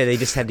 Yeah, they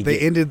just had to. They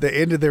ended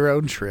their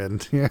own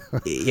trend. Yeah,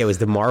 yeah, it was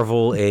the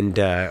Marvel and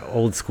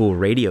old school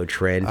radio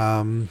trend.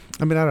 I mean,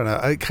 I don't know,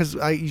 because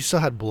you still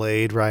had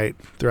Blade right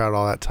throughout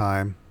all that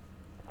time.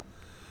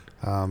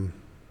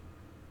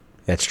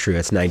 That's true.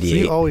 That's 98. So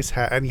you always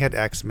had, and you had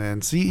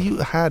X-Men. So you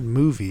had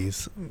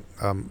movies,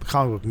 comic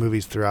book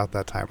movies throughout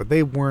that time, but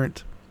they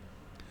weren't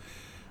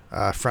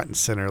front and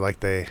center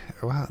not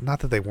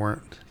that they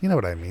weren't, you know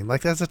what I mean,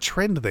 like as a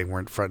trend they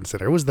weren't front and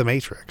center. It was The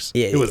Matrix.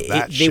 Yeah, it was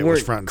that they shit weren't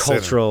was front and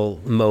cultural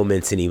center.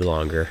 Moments any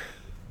longer.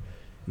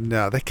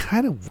 No, they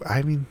kind of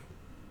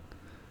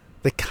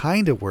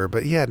were,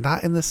 but yeah,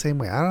 not in the same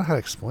way. I don't know how to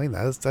explain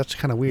that. That's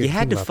kind of weird. You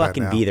had to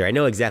fucking be there. I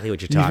know exactly what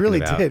you're talking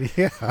about. You really did,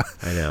 yeah.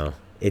 I know.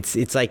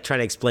 It's like trying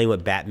to explain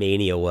what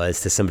Batmania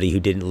was to somebody who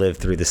didn't live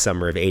through the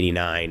summer of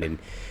 '89 and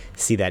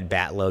see that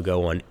Bat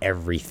logo on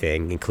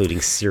everything, including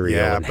cereal.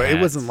 Yeah, and but hats.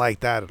 it wasn't like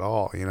that at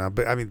all, you know.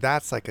 But I mean,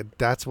 that's kind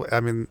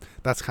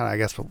of, I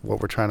guess, what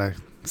we're trying to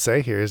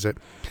say here is that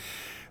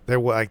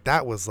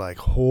that was like,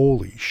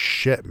 holy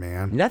shit,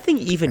 man. Nothing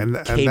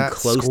even came that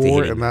close score to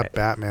hitting and that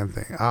Batman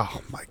thing. Oh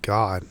my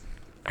god.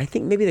 I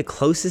think maybe the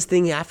closest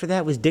thing after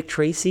that was Dick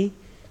Tracy.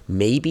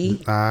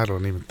 Maybe. I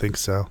don't even think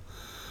so.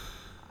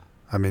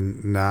 I mean,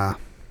 nah.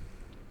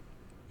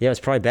 Yeah, it's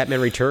probably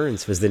Batman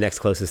Returns was the next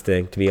closest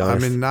thing, to be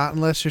honest. I mean, not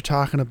unless you're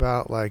talking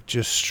about like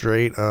just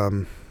straight,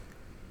 like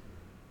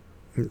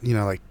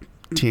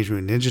Teenage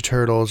Mutant Ninja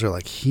Turtles or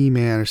like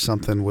He-Man or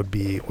something would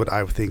be what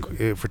I would think,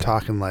 if we're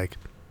talking like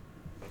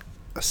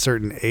a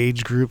certain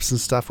age groups and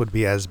stuff, would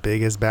be as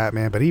big as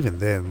Batman. But even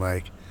then,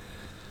 like,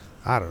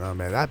 I don't know,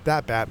 man,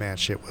 that Batman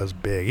shit was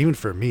big, even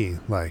for me,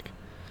 like,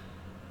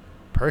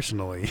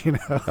 personally, you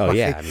know. Oh, like,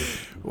 yeah. I mean,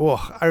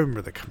 I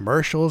remember the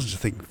commercials, just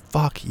thinking,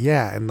 fuck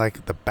yeah. And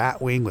like the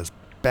Batwing was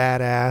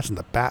badass, and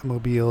the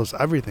Batmobiles,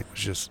 everything was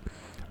just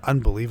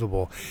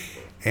unbelievable.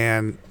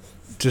 And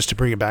just to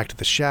bring it back to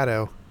the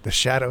Shadow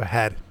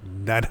had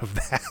none of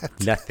that.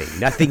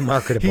 Nothing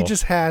marketable. He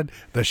just had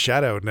the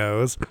Shadow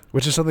nose,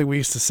 which is something we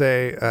used to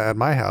say at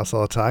my house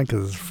all the time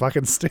because it's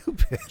fucking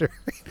stupid.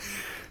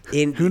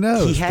 Who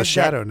knows? He had the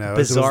Shadow that nose.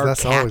 Bizarre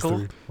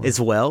cackle as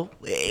well,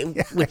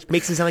 which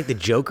makes him sound like the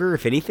Joker,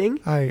 if anything.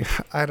 I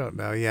don't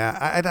know.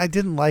 Yeah, I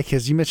didn't like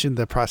his. You mentioned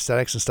the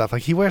prosthetics and stuff.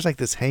 Like he wears like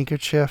this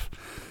handkerchief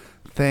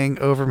thing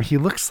over him. He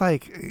looks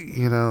like,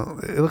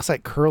 it looks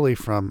like Curly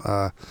from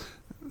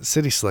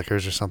City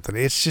Slickers or something.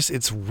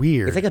 It's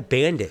weird. It's like a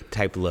bandit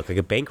type look, like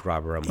a bank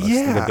robber almost.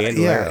 Yeah, like a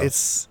bandolero.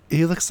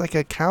 He looks like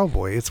a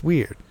cowboy. It's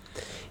weird.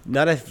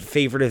 Not a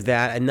favorite of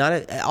that, and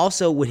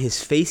also when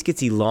his face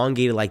gets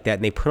elongated like that,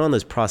 and they put on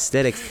those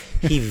prosthetics,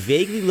 he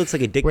vaguely looks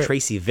like a Dick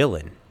Tracy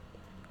villain.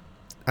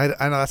 I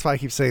know, that's why I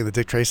keep saying the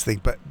Dick Tracy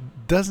thing, but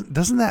doesn't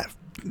that,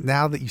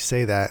 now that you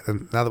say that,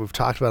 and now that we've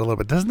talked about it a little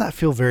bit, doesn't that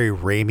feel very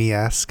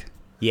Raimi-esque?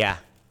 Yeah,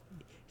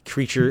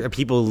 creature,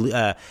 people.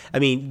 I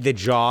mean, the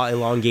jaw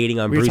elongating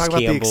on Bruce talking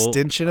Campbell. About the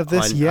extension of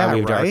this, on Army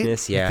of right?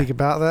 Darkness, yeah. Think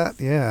about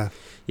that, yeah.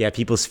 Yeah,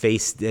 people's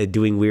face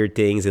doing weird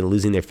things and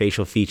losing their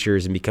facial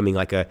features and becoming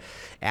like a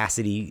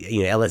acidy,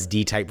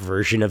 LSD type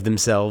version of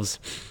themselves.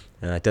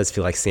 It does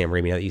feel like Sam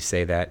Raimi now that you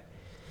say that.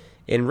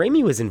 And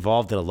Raimi was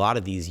involved in a lot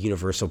of these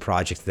Universal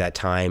projects at that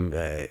time,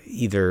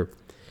 either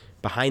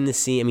behind the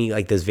scene. I mean,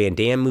 like those Van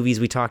Damme movies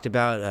we talked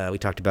about. We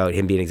talked about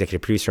him being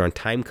executive producer on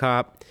Time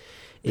Cop.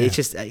 Yeah.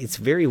 It's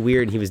very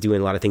weird. And he was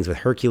doing a lot of things with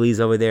Hercules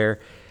over there,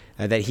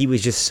 that he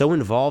was just so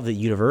involved at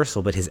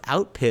Universal, but his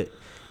output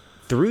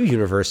through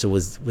Universal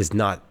was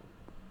not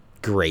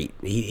great.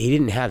 He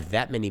didn't have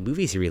that many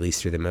movies he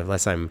released through them,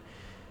 unless I'm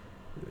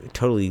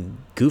totally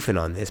goofing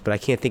on this, but I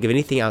can't think of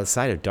anything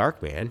outside of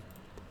Darkman.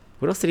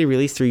 What else did he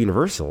release through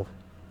Universal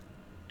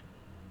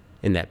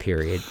in that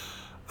period?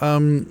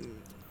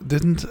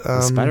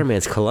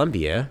 Spider-Man's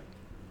Columbia.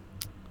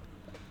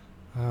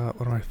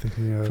 What am I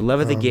thinking of? For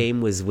Love of the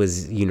Game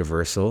was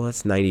Universal.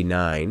 That's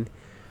 99.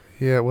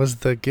 Yeah, was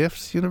The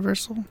Gifts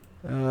Universal?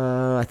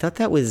 I thought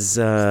that was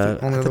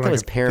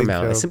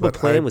Paramount. A Simple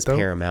Plan was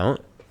Paramount.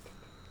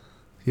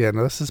 Yeah,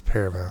 no, this is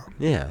Paramount.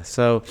 Yeah,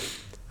 so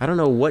I don't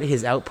know what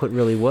his output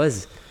really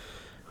was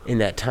in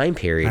that time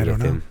period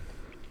with him.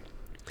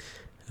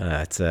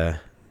 It's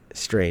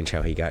strange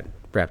how he got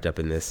wrapped up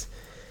in this.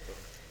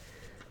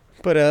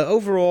 But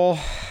overall,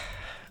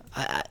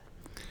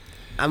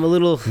 I'm a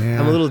little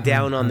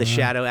down on the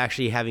Shadow.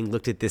 Actually, having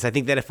looked at this, I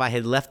think that if I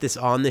had left this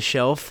on the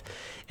shelf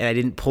and I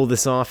didn't pull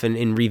this off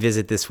and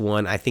revisit this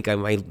one, I think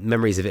my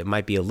memories of it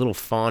might be a little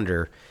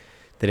fonder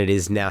than it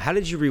is now. How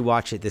did you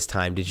rewatch it this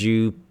time? Did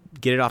you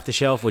get it off the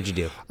shelf? What'd you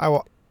do?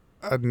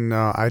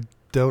 No, I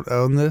don't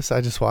own this. I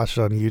just watched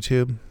it on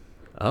YouTube.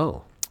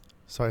 Oh.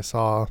 So I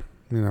saw,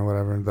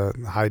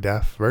 the high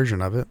def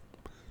version of it,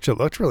 which it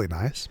looked really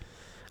nice.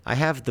 I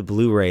have the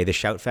Blu-ray, the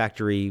Shout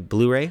Factory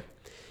Blu-ray.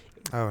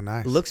 Oh,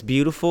 nice. It looks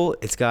beautiful.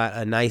 It's got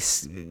a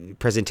nice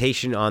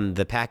presentation on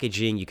the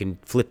packaging. You can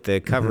flip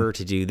the cover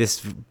to do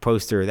this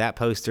poster or that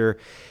poster.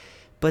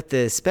 But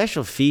the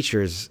special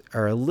features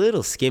are a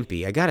little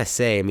skimpy. I got to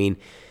say, I mean,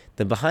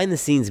 the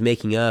behind-the-scenes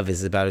making of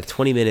is about a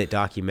 20-minute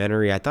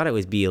documentary. I thought it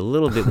would be a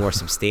little bit more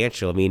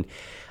substantial. I mean,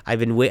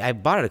 I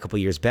bought it a couple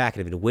years back,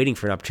 and I've been waiting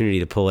for an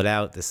opportunity to pull it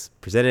out. This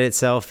presented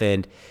itself,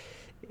 and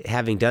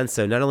having done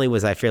so, not only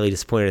was I fairly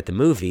disappointed at the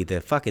movie,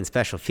 the fucking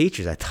special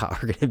features I thought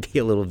were going to be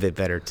a little bit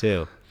better,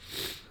 too.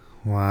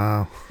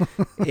 Wow.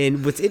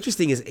 And what's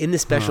interesting is in the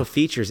special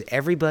features,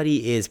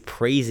 everybody is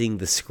praising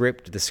the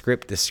script.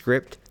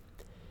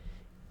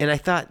 And I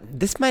thought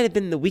this might have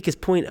been the weakest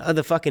point of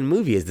the fucking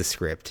movie is the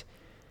script.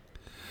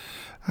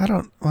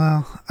 I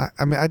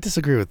mean, I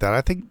disagree with that.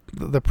 I think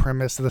the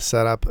premise, the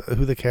setup,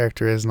 who the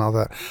character is and all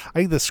that, I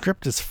think the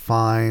script is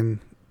fine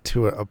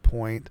to a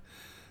point.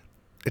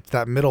 It's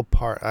that middle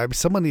part.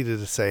 Someone needed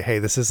to say, hey,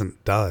 this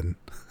isn't done,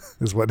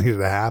 is what needed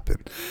to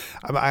happen.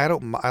 I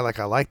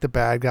like the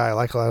bad guy. I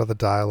like a lot of the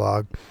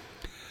dialogue.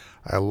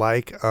 I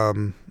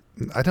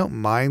don't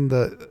mind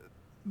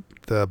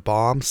the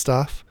bomb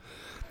stuff,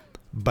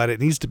 but it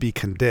needs to be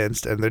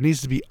condensed, and there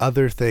needs to be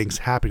other things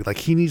happening. Like,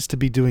 he needs to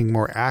be doing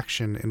more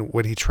action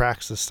when he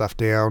tracks this stuff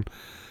down,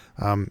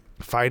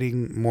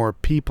 fighting more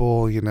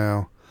people, I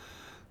don't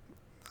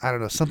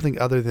know,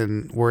 something other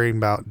than worrying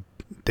about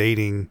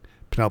dating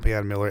Penelope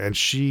Ann Miller, and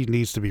she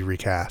needs to be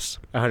recast.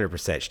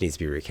 100%, she needs to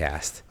be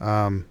recast.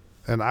 And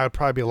I would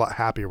probably be a lot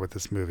happier with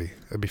this movie.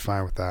 I'd be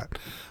fine with that,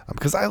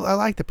 because I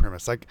like the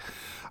premise. Like,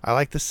 I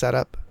like the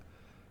setup.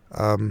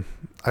 I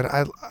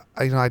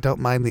don't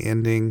mind the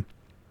ending.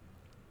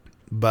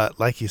 But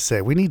like you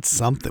say, we need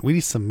something. We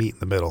need some meat in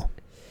the middle.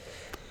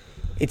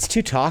 It's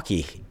too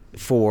talky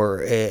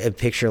for a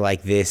picture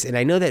like this. And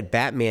I know that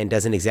Batman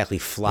doesn't exactly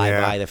fly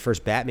by the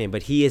first Batman,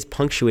 but he is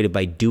punctuated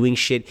by doing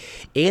shit.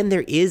 And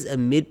there is a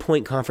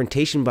midpoint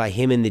confrontation by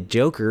him and the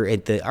Joker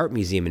at the art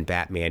museum in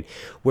Batman.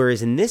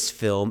 Whereas in this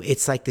film,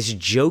 it's like this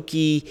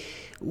jokey,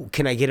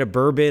 can I get a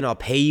bourbon? I'll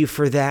pay you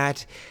for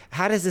that.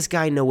 How does this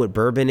guy know what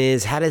bourbon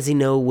is? How does he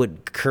know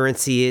what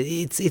currency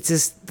is? It's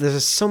just,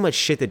 there's so much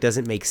shit that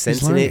doesn't make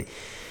sense in it.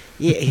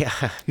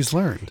 Yeah. He's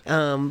learned.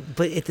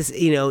 But at this,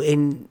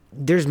 and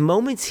there's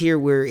moments here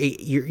where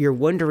you're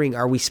wondering,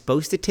 are we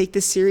supposed to take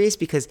this serious?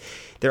 Because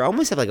they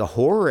almost have like a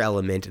horror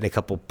element in a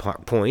couple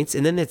points,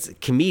 and then it's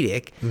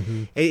comedic.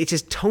 Mm-hmm. It's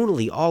just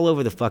totally all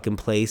over the fucking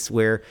place,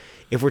 where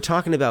if we're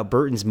talking about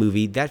Burton's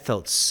movie, that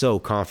felt so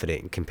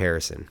confident in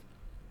comparison.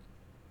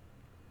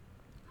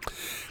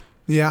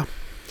 Yeah.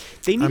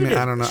 They needed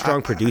a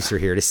strong producer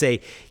here to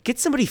say, get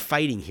somebody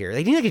fighting here.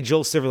 They need like a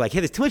Joel Silver, like, hey,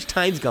 there's too much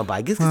time's gone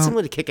by. Get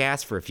someone to kick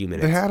ass for a few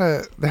minutes.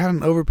 They had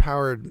an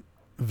overpowered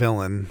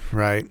villain,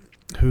 right?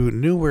 Who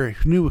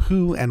knew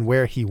who and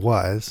where he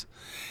was,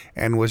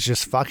 and was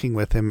just fucking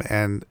with him.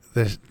 And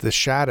the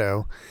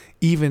Shadow,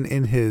 even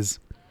in his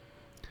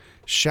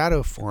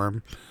shadow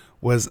form,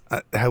 was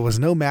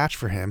no match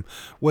for him.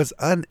 Was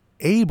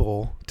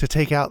unable to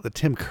take out the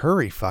Tim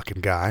Curry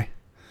fucking guy.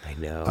 I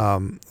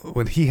know.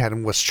 When he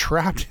was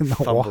trapped in the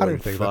Fumbling water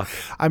thing. fuck.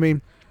 I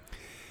mean,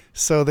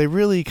 so they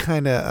really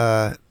kind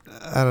of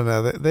I don't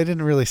know. They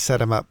didn't really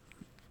set him up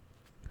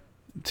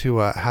to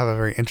have a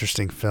very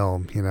interesting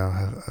film,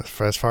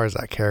 as far as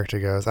that character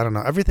goes. I don't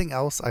know. Everything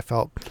else I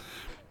felt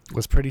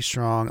was pretty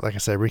strong. Like I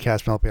said,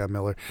 recast Penelope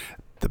Miller.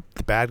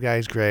 The bad guy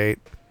is great.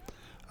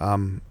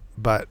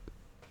 But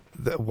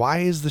why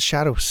is the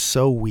Shadow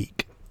so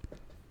weak?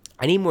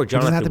 I need more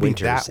Jonathan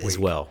Winters as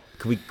well.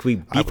 Can we beef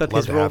up his role? I would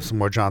love to have some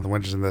more Jonathan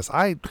Winters in this.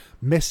 I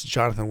miss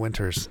Jonathan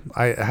Winters.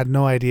 I had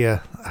no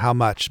idea how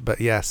much, but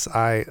yes,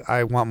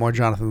 I want more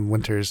Jonathan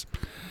Winters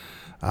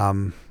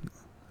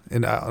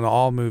in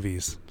all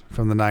movies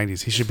from the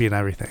 90s. He should be in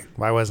everything.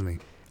 Why wasn't he?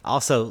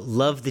 Also,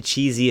 love the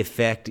cheesy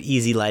effect,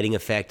 easy lighting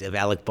effect of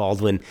Alec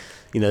Baldwin,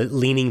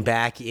 leaning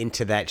back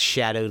into that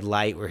shadowed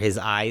light where his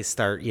eyes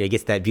start,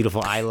 gets that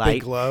beautiful eye light. They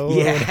glow.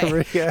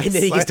 Yeah. Yes, and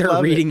then he can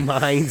start reading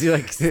minds. You're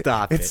like,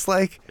 stop It's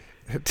like,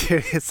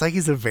 dude, it's like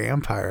he's a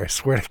vampire, I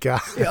swear to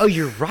God. Oh,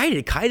 you're right.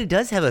 It kind of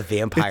does have a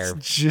vampire.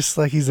 It's just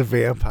like he's a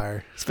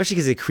vampire. Especially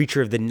because he's a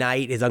creature of the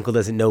night. His uncle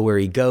doesn't know where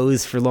he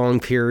goes for long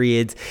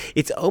periods.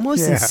 It's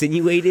almost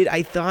insinuated,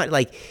 I thought,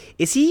 like,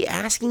 is he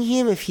asking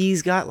him if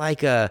he's got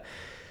like a...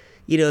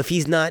 if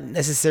he's not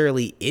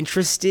necessarily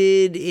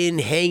interested in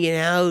hanging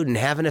out and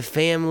having a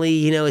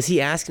family, is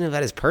he asking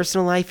about his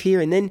personal life here?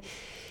 And then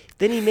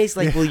he makes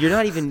like, well, you're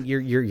not even,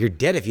 you're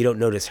dead if you don't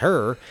notice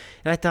her.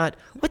 And I thought,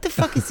 what the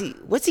fuck is he,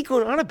 what's he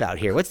going on about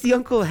here? What's the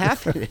uncle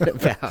happening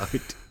about?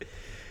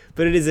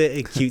 But it is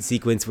a cute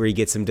sequence where he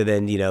gets him to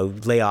then,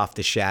 lay off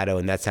the Shadow,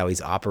 and that's how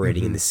he's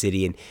operating in the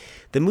city. And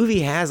the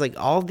movie has like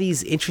all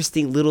these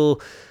interesting little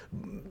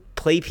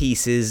play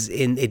pieces,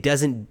 and it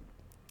doesn't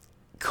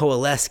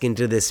coalesce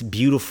into this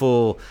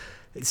beautiful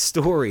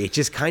story. It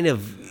just kind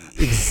of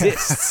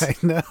exists. I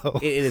know.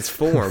 In its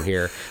form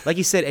here. Like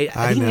you said,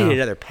 I think it needed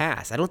another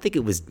pass. I don't think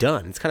it was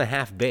done. It's kind of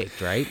half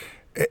baked, right?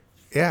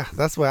 Yeah,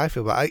 that's the way I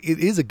feel about it. It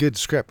is a good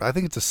script. I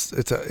think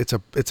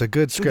it's a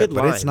good script,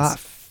 but it's not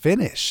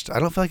finished. I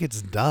don't feel like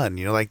it's done.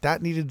 Like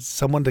that needed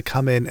someone to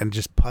come in and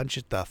just punch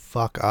it the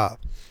fuck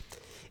up.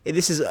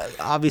 This is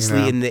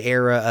obviously in the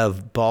era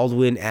of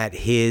Baldwin at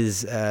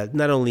his,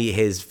 not only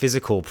his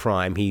physical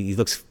prime, he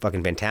looks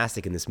fucking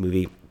fantastic in this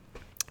movie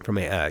from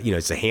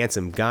it's a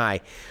handsome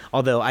guy.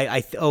 Although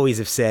I always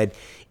have said,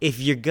 if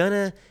you're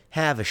gonna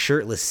have a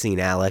shirtless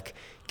scene, Alec,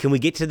 can we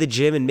get to the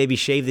gym and maybe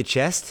shave the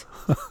chest?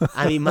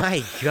 I mean,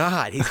 my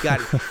God, you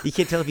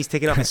can't tell if he's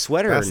taking off his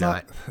sweater or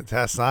not.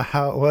 That's not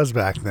how it was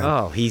back then.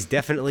 Oh, he's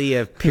definitely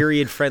a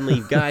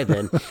period-friendly guy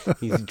then.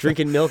 He's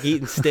drinking milk,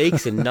 eating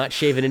steaks, and not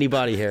shaving any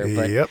body hair.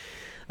 But, yep.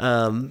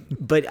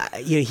 But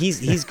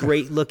he's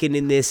great looking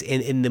in this,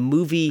 and the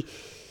movie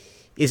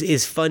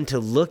is fun to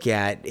look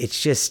at.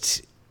 It's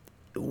just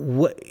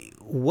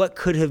what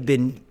could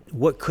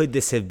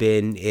this have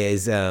been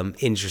is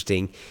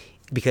interesting.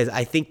 Because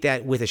I think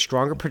that with a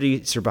stronger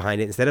producer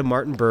behind it, instead of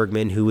Martin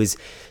Bergman, who is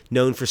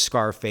known for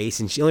Scarface,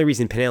 and the only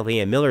reason Penelope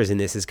Ann Miller is in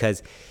this is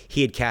because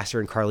he had cast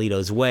her in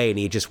Carlito's Way, and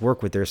he had just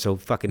worked with her, so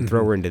fucking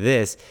throw her into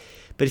this.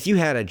 But if you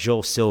had a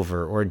Joel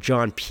Silver or a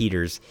John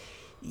Peters,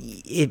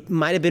 it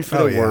might have been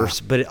for the worse,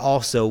 but it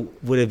also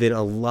would have been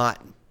a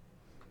lot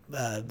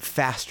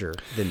faster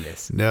than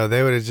this. No,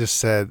 they would have just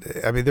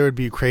said, I mean, there would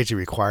be crazy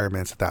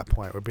requirements at that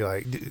point. It would be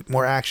like,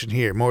 more action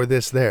here, more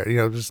this there,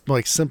 just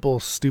like simple,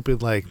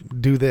 stupid, like,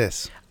 do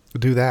this,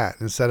 do that,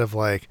 instead of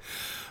like,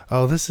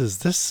 oh, this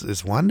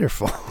is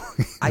wonderful.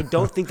 I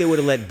don't think they would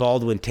have let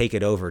Baldwin take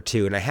it over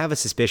too, and I have a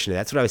suspicion.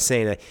 That's what I was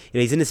saying.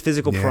 He's in his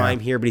physical prime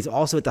here, but he's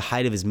also at the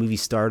height of his movie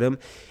stardom,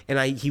 and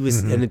he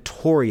was a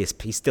notorious,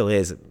 he still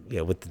is,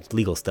 with the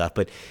legal stuff,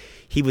 but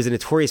he was a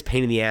notorious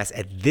pain in the ass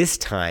at this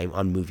time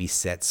on movie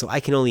sets. So I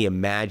can only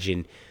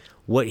imagine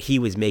what he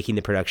was making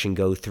the production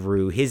go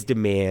through, his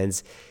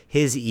demands,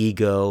 his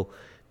ego,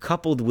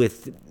 coupled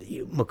with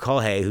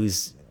McConaughey,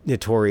 who's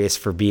notorious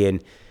for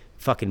being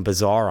fucking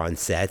bizarre on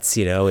sets,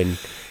 and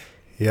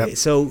yep.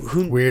 So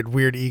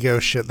weird ego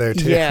shit there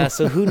too. Yeah,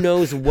 so who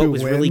knows what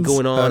was really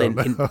going on, and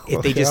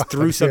if they just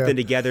threw something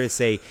together and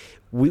say,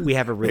 we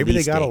have a release maybe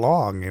they got date.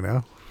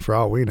 Along, for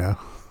all we know.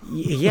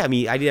 Yeah, I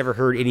mean, I never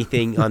heard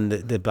anything on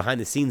the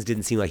behind the scenes.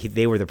 Didn't seem like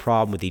they were the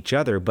problem with each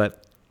other,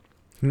 but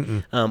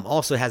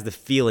also has the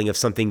feeling of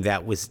something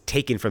that was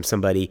taken from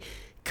somebody,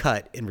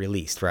 cut and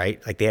released,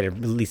 right? Like they had a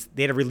release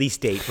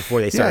date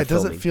before they started filming. Yeah, it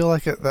doesn't feel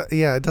like it.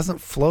 It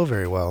doesn't flow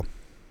very well.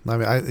 I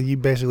mean, you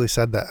basically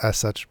said that as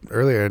such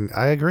earlier, and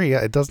I agree. Yeah,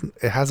 it doesn't.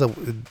 It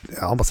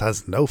almost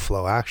has no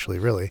flow. Actually,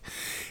 really,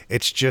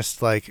 it's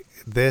just like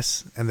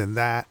this and then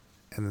that.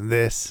 And then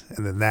this,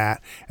 and then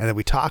that, and then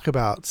we talk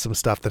about some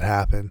stuff that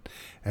happened,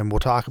 and we'll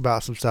talk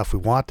about some stuff we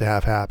want to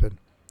have happen,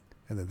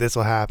 and then this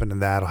will happen,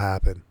 and that'll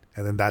happen,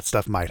 and then that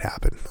stuff might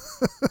happen.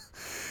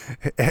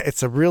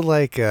 It's a real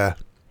it's a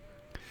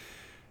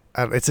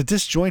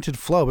disjointed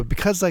flow, but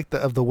because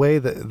of the way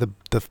the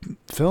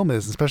film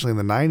is, especially in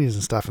the 90s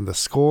and stuff, and the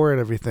score and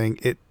everything,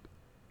 it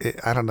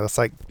I don't know, it's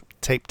like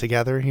taped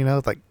together,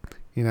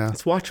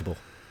 it's watchable.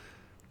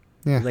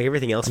 Yeah, like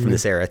everything else from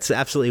this era, it's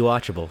absolutely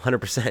watchable,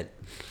 100%.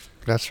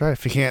 That's right.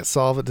 If you can't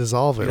solve it,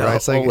 dissolve it. No, Right?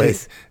 It's like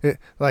always.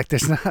 like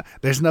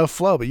there's no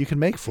flow, but you can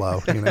make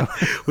flow. You know,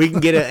 We can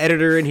get an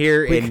editor in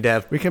here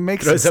and we can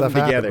make throw some stuff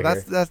something happen.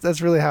 together.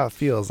 That's really how it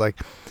feels. Like,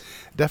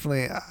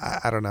 definitely,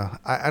 I don't know.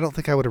 I don't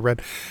think I would have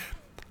read.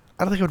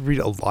 I don't think I would read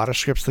a lot of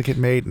scripts that get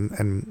made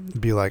and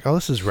be like, oh,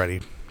 this is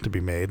ready to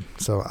be made.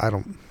 So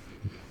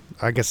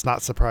I guess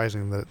not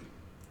surprising that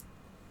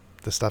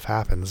this stuff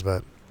happens,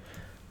 but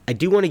I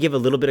do want to give a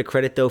little bit of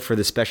credit though for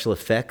the special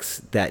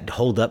effects that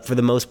hold up for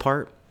the most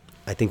part.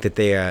 I think that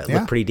they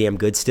look pretty damn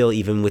good still,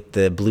 even with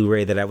the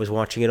Blu-ray that I was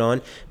watching it on.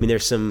 I mean,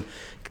 there's some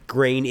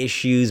grain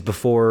issues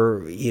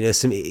before,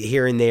 some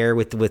here and there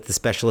with the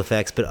special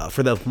effects, but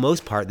for the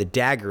most part, the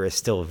dagger is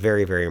still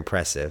very, very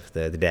impressive.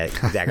 The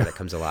dagger that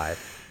comes alive.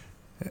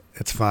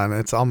 it's fun.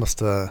 It's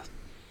almost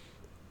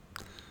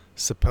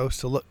supposed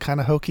to look kind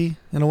of hokey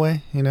in a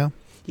way,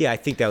 Yeah, I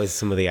think that was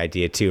some of the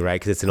idea too, right?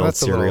 Because it's an old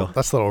serial.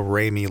 That's a little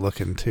Raimi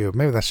looking too.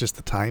 Maybe that's just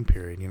the time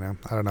period,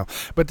 I don't know.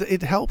 But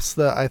it helps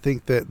that I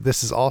think that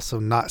this is also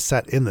not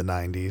set in the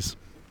 90s.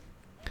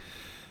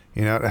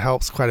 It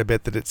helps quite a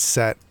bit that it's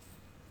set,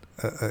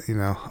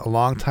 a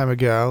long time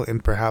ago in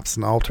perhaps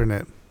an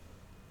alternate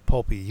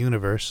pulpy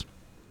universe.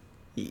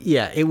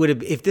 Yeah, it would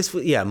have, if this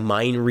was,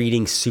 mind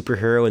reading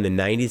superhero in the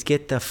 90s,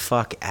 get the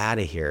fuck out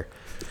of here.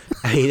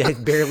 I mean,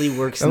 that barely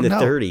works in the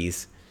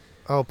 30s.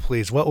 Oh,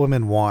 please. What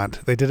Women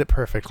Want. They did it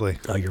perfectly.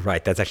 Oh, you're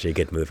right. That's actually a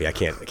good movie. I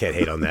can't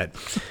hate on that.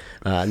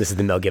 And this is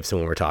the Mel Gibson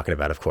one we're talking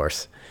about, of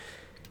course.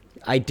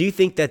 I do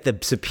think that the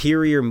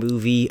superior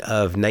movie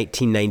of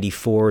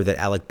 1994 that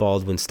Alec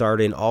Baldwin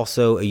starred in,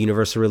 also a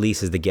Universal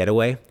release, is The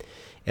Getaway.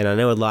 And I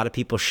know a lot of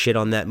people shit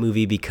on that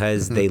movie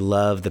because they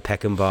love the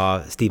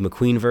Peckinpah, Steve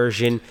McQueen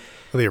version.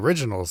 Well, the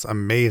original's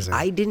amazing.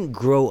 I didn't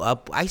grow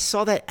up. I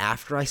saw that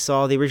after I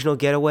saw the original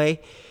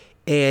Getaway.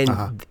 And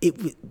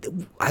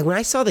when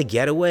I saw The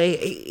Getaway,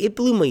 it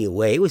blew me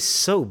away. It was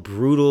so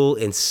brutal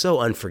and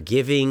so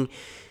unforgiving.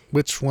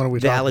 Which one are we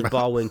talking about? The Alec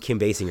Baldwin, Kim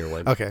Basinger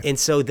one. Okay. And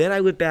so then I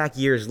went back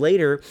years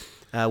later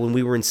when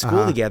we were in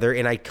school together,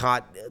 and I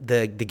caught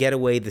the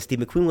Getaway, the Steve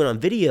McQueen one on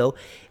video,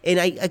 and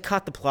I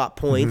caught the plot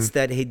points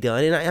that he'd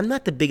done. And I'm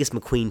not the biggest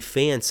McQueen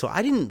fan, so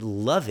I didn't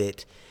love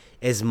it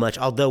as much.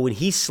 Although when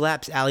he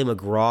slaps Ally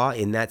McGraw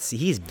in that scene,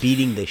 he's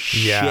beating the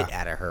shit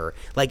out of her,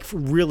 like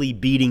really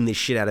beating the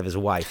shit out of his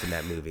wife in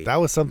that movie. That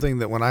was something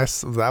that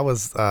that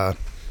was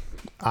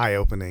eye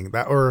opening.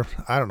 Or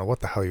I don't know what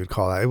the hell you would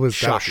call that. That was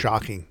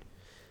shocking.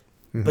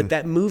 But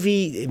that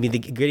movie, I mean,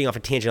 getting off a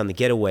tangent on The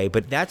Getaway,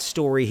 but that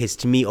story has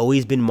to me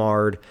always been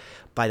marred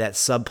by that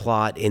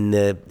subplot in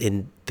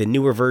the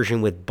newer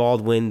version with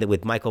Baldwin,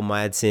 with Michael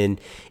Madsen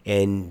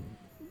and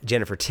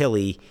Jennifer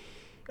Tilly.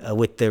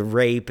 With the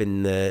rape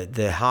and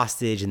the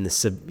hostage and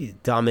the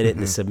dominant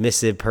and the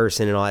submissive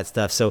person and all that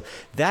stuff. So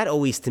that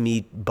always, to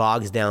me,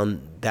 bogs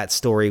down that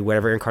story,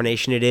 whatever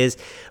incarnation it is.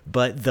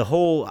 But the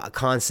whole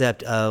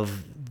concept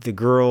of the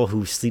girl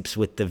who sleeps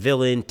with the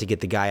villain to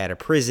get the guy out of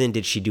prison,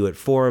 did she do it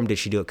for him? Did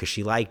she do it because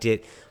she liked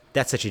it?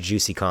 That's such a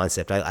juicy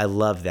concept. I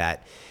love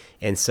that.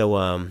 And so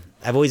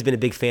I've always been a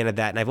big fan of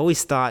that. And I've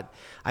always thought,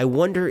 I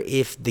wonder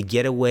if The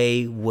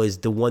Getaway was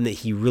the one that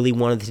he really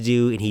wanted to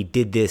do, and he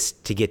did this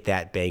to get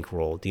that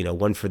bankrolled.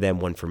 One for them,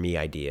 one for me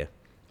idea.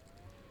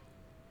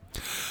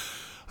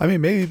 I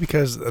mean, maybe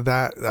because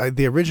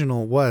the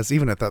original was,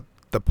 even at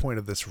the point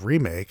of this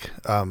remake,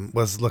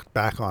 was looked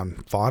back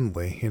on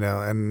fondly,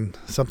 and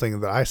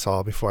something that I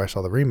saw before I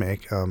saw the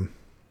remake.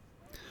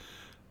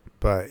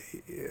 But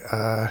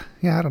I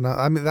don't know.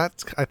 I mean,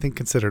 that's, I think,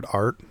 considered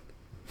art.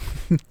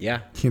 Yeah.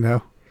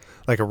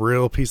 Like a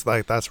real piece,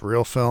 like that's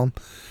real film.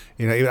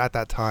 Even at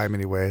that time,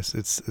 anyways,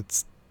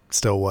 it's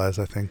still was,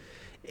 I think.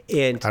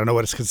 And I don't know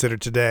what it's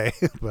considered today,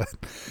 but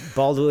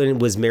Baldwin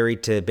was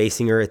married to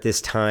Basinger at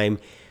this time.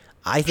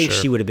 I think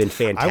she would have been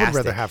fantastic. I would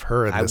rather have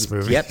her in this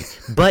movie. Yep,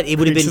 but it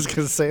would have been. Just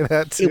gonna say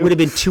that too. It would have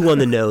been too on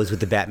the nose with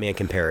the Batman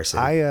comparison.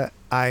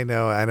 I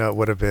know it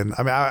would have been.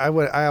 I mean,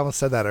 I almost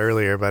said that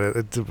earlier,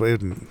 but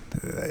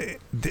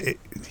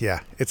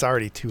it's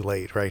already too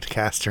late, right, to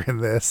cast her in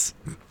this.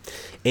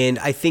 And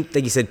I think,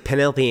 like you said,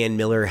 Penelope Ann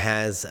Miller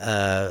has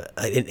an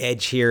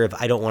edge here of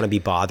I don't want to be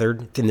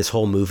bothered in this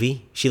whole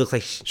movie. She looks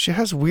like she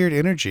has weird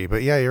energy,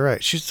 but yeah, you're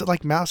right. She's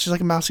like a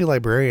mousy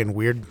librarian,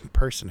 weird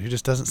person who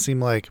just doesn't seem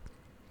like.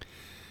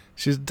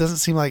 She doesn't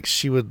seem like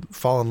she would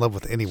fall in love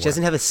with anyone. She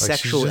doesn't have a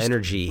sexual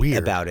energy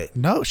about it.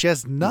 No, she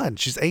has none.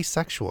 She's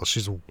asexual.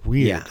 She's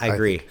weird. Yeah, I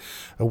agree.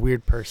 A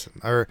weird person.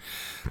 Or,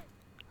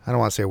 I don't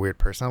want to say a weird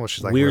person. I don't know what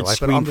she's like weird in real life.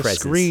 But on the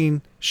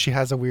screen, she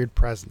has a weird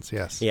presence,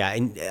 yes. Yeah,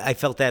 and I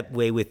felt that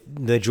way with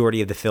the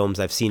majority of the films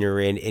I've seen her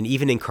in. And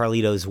even in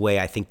Carlito's Way,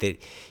 I think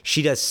that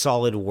she does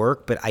solid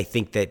work, but I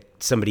think that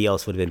somebody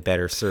else would have been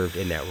better served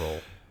in that role.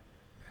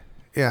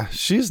 Yeah,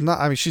 she's not.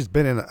 I mean, she's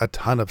been in a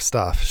ton of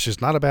stuff. She's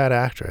not a bad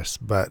actress,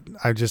 but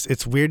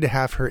it's weird to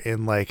have her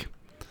in like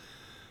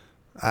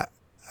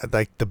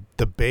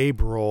the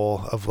babe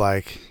role of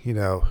like,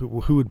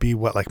 who would be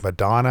what, like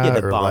Madonna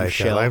or like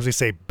I usually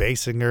say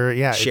Basinger.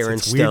 Yeah, Sharon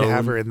it's weird Stone. to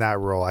have her in that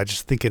role. I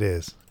just think it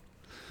is.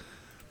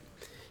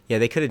 Yeah,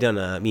 they could have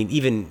done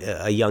even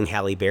a young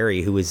Halle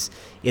Berry who was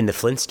in the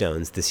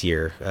Flintstones this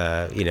year,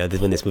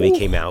 when this movie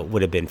came out,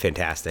 would have been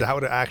fantastic. That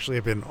would have actually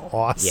been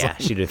awesome. Yeah,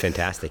 she'd have been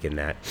fantastic in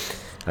that.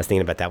 I was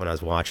thinking about that when I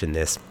was watching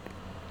this.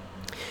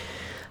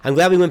 I'm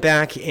glad we went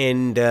back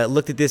and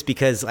looked at this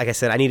because, like I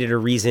said, I needed a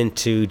reason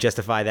to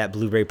justify that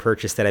Blu-ray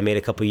purchase that I made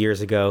a couple years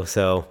ago.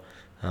 So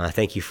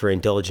thank you for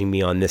indulging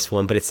me on this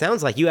one. But it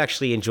sounds like you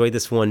actually enjoyed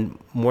this one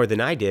more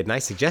than I did, and I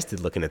suggested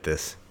looking at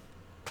this.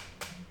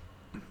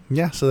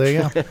 Yeah, so there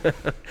you go.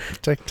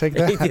 Take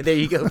that. There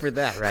you go for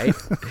that, right?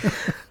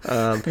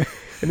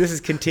 And this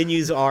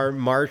continues our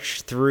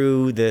march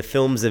through the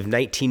films of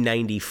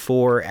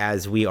 1994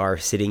 as we are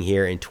sitting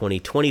here in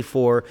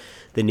 2024,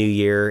 the new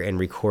year, and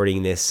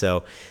recording this.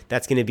 So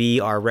that's going to be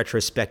our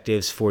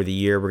retrospectives for the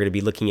year. We're going to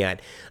be looking at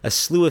a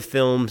slew of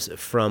films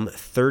from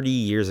 30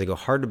 years ago.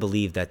 Hard to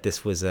believe that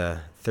this was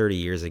 30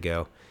 years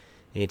ago.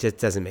 It just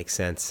doesn't make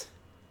sense.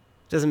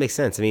 Doesn't make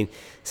sense. I mean,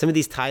 some of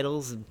these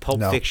titles,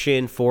 Pulp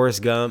Fiction,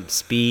 Forrest Gump,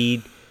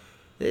 Speed,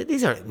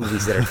 these aren't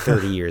movies that are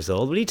 30 years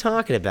old. What are you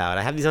talking about?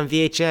 I have these on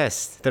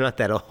VHS. They're not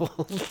that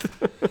old.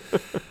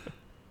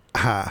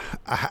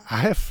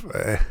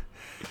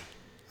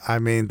 I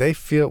mean, they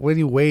feel, when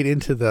you wade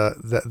into the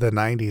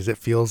 90s, it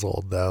feels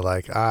old though.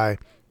 Like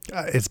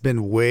it's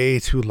been way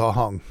too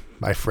long,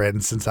 my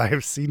friend, since I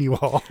have seen you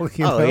all.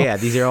 Yeah,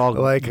 these are all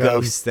like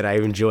ghosts that I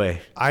enjoy.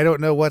 I don't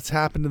know what's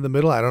happened in the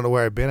middle. I don't know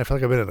where I've been. I feel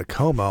like I've been in a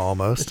coma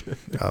almost.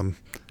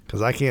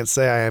 Because I can't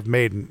say I have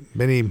made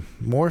many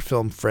more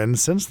film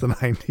friends since the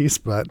 90s,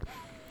 but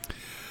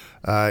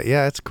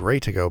yeah, it's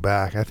great to go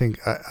back. I think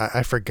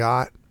I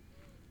forgot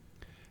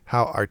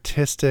how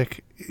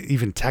artistic,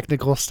 even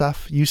technical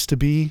stuff used to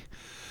be.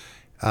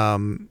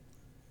 And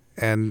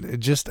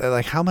just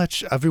like how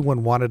much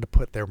everyone wanted to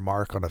put their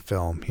mark on a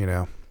film,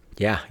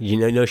 Yeah,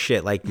 no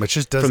shit. Like, which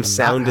just from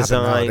sound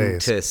design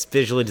nowadays. to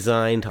visual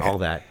design to all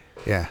that.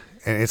 Yeah,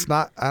 and it's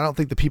not. I don't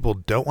think the people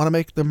don't want to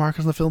make their mark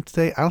on the film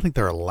today. I don't think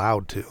they're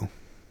allowed to.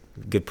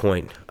 Good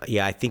point.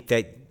 Yeah, I think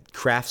that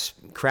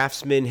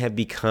craftsmen have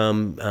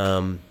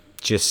become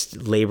just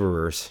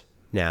laborers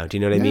now. Do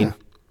you know what I mean?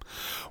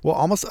 Well,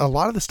 almost a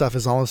lot of the stuff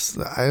is almost,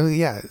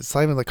 it's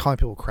not even like calling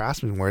people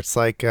craftsmen, where it's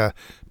like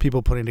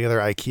people putting together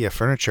IKEA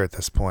furniture at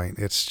this point.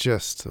 It's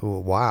just,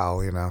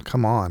 wow,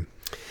 come on.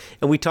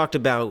 And we talked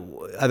about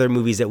other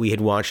movies that we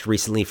had watched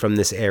recently from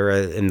this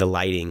era and the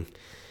lighting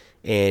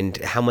and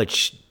how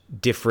much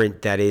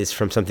different that is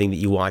from something that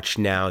you watch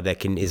now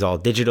that is all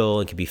digital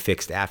and can be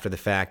fixed after the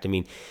fact. I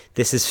mean,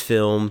 this is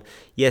film.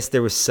 Yes,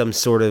 there was some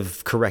sort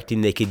of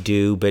correcting they could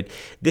do, but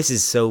this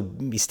is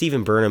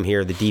Stephen Burnham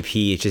here, the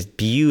DP, is just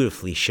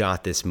beautifully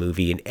shot this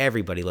movie, and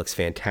everybody looks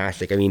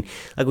fantastic. I mean,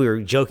 like we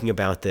were joking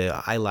about the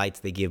highlights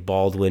they give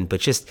Baldwin,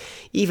 but just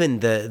even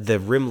the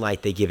rim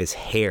light they give his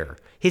hair.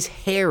 His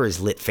hair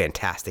is lit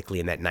fantastically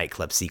in that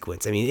nightclub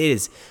sequence. I mean, it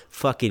is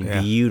fucking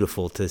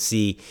beautiful to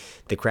see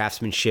the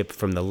craftsmanship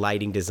from the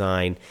lighting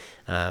design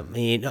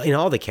in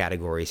all the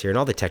categories here, in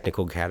all the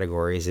technical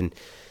categories. And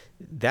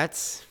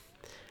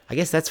I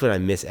guess that's what I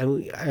miss.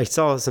 I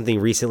saw something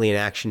recently, an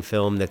action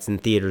film that's in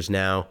theaters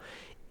now,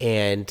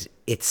 and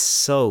it's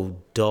so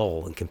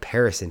dull in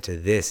comparison to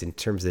this in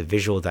terms of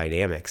visual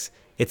dynamics.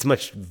 It's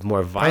much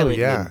more violent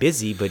and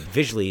busy, but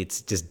visually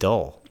it's just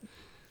dull.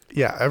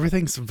 Yeah,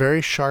 everything's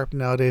very sharp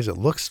nowadays. It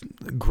looks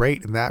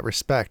great in that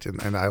respect,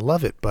 and I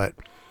love it, but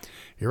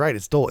you're right,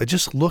 it's dull. It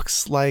just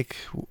looks like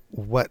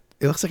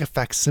it looks like a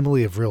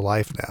facsimile of real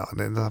life now.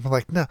 And I'm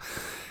like, no,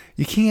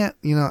 you can't,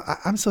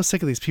 I'm so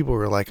sick of these people who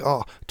are like,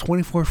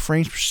 24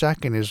 frames per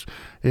second is,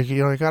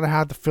 you got to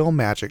have the film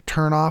magic.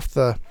 Turn off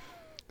the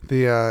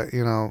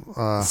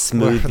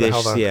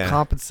smooth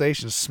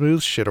compensation,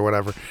 smooth shit or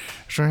whatever.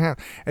 And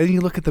then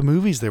you look at the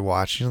movies they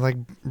watch, and you're like,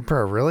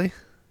 bro, really?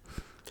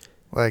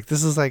 Like,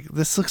 this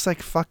looks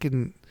like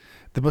fucking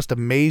the most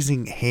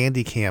amazing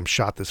handy cam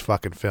shot this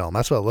fucking film.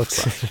 That's what it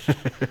looks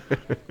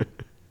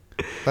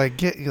like.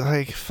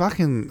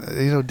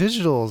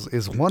 Digital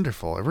is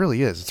wonderful. It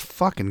really is. It's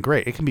fucking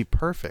great. It can be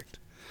perfect.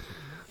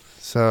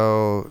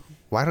 So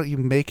why don't you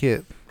make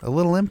it a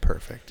little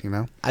imperfect,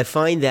 I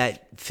find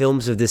that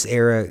films of this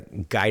era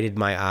guided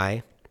my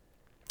eye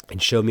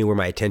and showed me where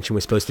my attention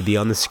was supposed to be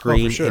on the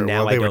screen. For sure. And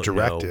now I don't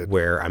know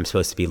where I'm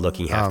supposed to be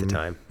looking half the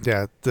time.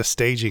 Yeah, the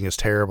staging is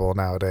terrible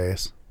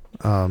nowadays.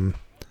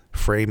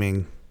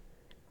 Framing,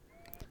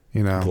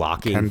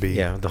 blocking, can be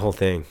the whole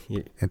thing.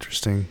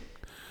 Interesting.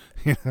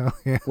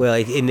 Well,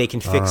 and they can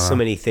fix so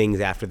many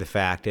things after the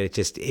fact. Well,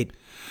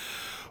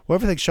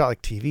 everything's shot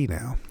like TV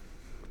now.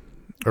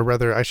 Or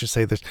rather, I should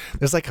say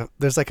there's like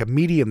a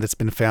medium that's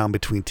been found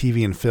between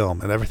TV and film,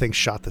 and everything's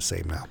shot the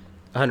same now.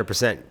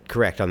 100%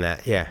 correct on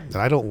that. Yeah. And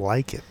I don't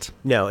like it.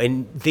 No,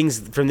 and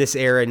things from this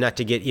era, not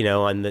to get,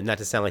 not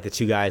to sound like the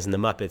two guys in the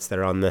Muppets that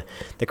are on the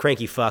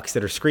cranky fucks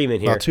that are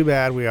screaming here. Well, too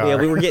bad we are. Yeah,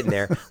 we were getting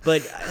there.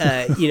 But,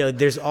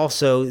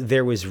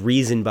 there was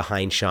reason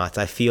behind shots.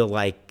 I feel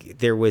like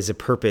there was a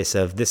purpose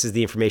of this is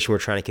the information we're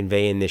trying to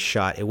convey in this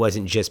shot. It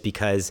wasn't just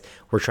because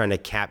we're trying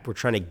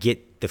to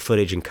get the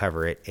footage and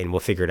cover it, and we'll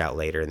figure it out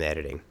later in the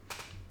editing.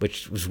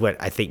 which was what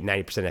I think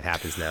 90% of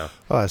happens now.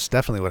 Oh, that's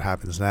definitely what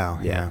happens now.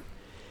 Yeah.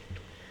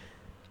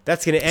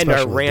 That's going to end our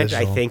Especially with rant, I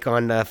digital. think,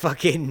 on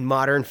fucking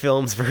modern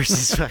films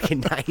versus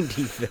fucking 90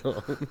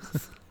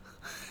 films.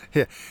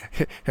 Yeah.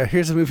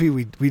 Here's a movie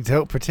we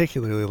don't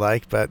particularly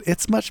like, but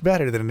it's much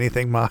better than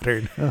anything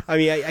modern. I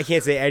mean, I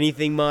can't say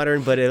anything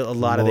modern, but a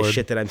lot of the Lord.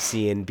 shit that I'm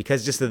seeing,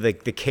 because just of the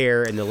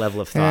care and the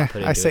level of thought put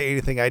into I say it.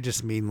 anything, I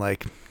just mean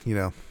like,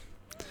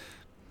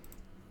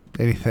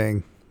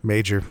 anything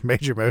major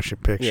motion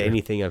picture. Yeah,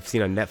 anything I've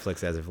seen on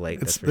Netflix as of late,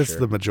 that's for That's sure.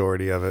 the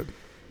majority of it.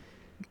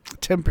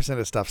 10%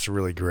 of stuff's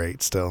really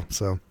great still,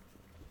 so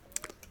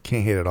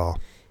can't hate it all.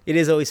 It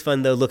is always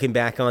fun, though, looking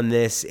back on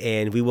this,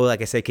 and we will,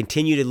 like I said,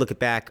 continue to look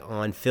back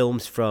on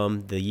films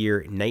from the year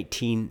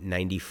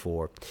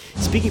 1994.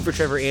 Speaking for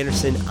Trevor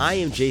Anderson, I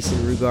am Jason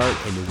Rugart,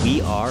 and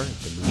we are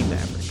the Movie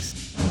Mavericks.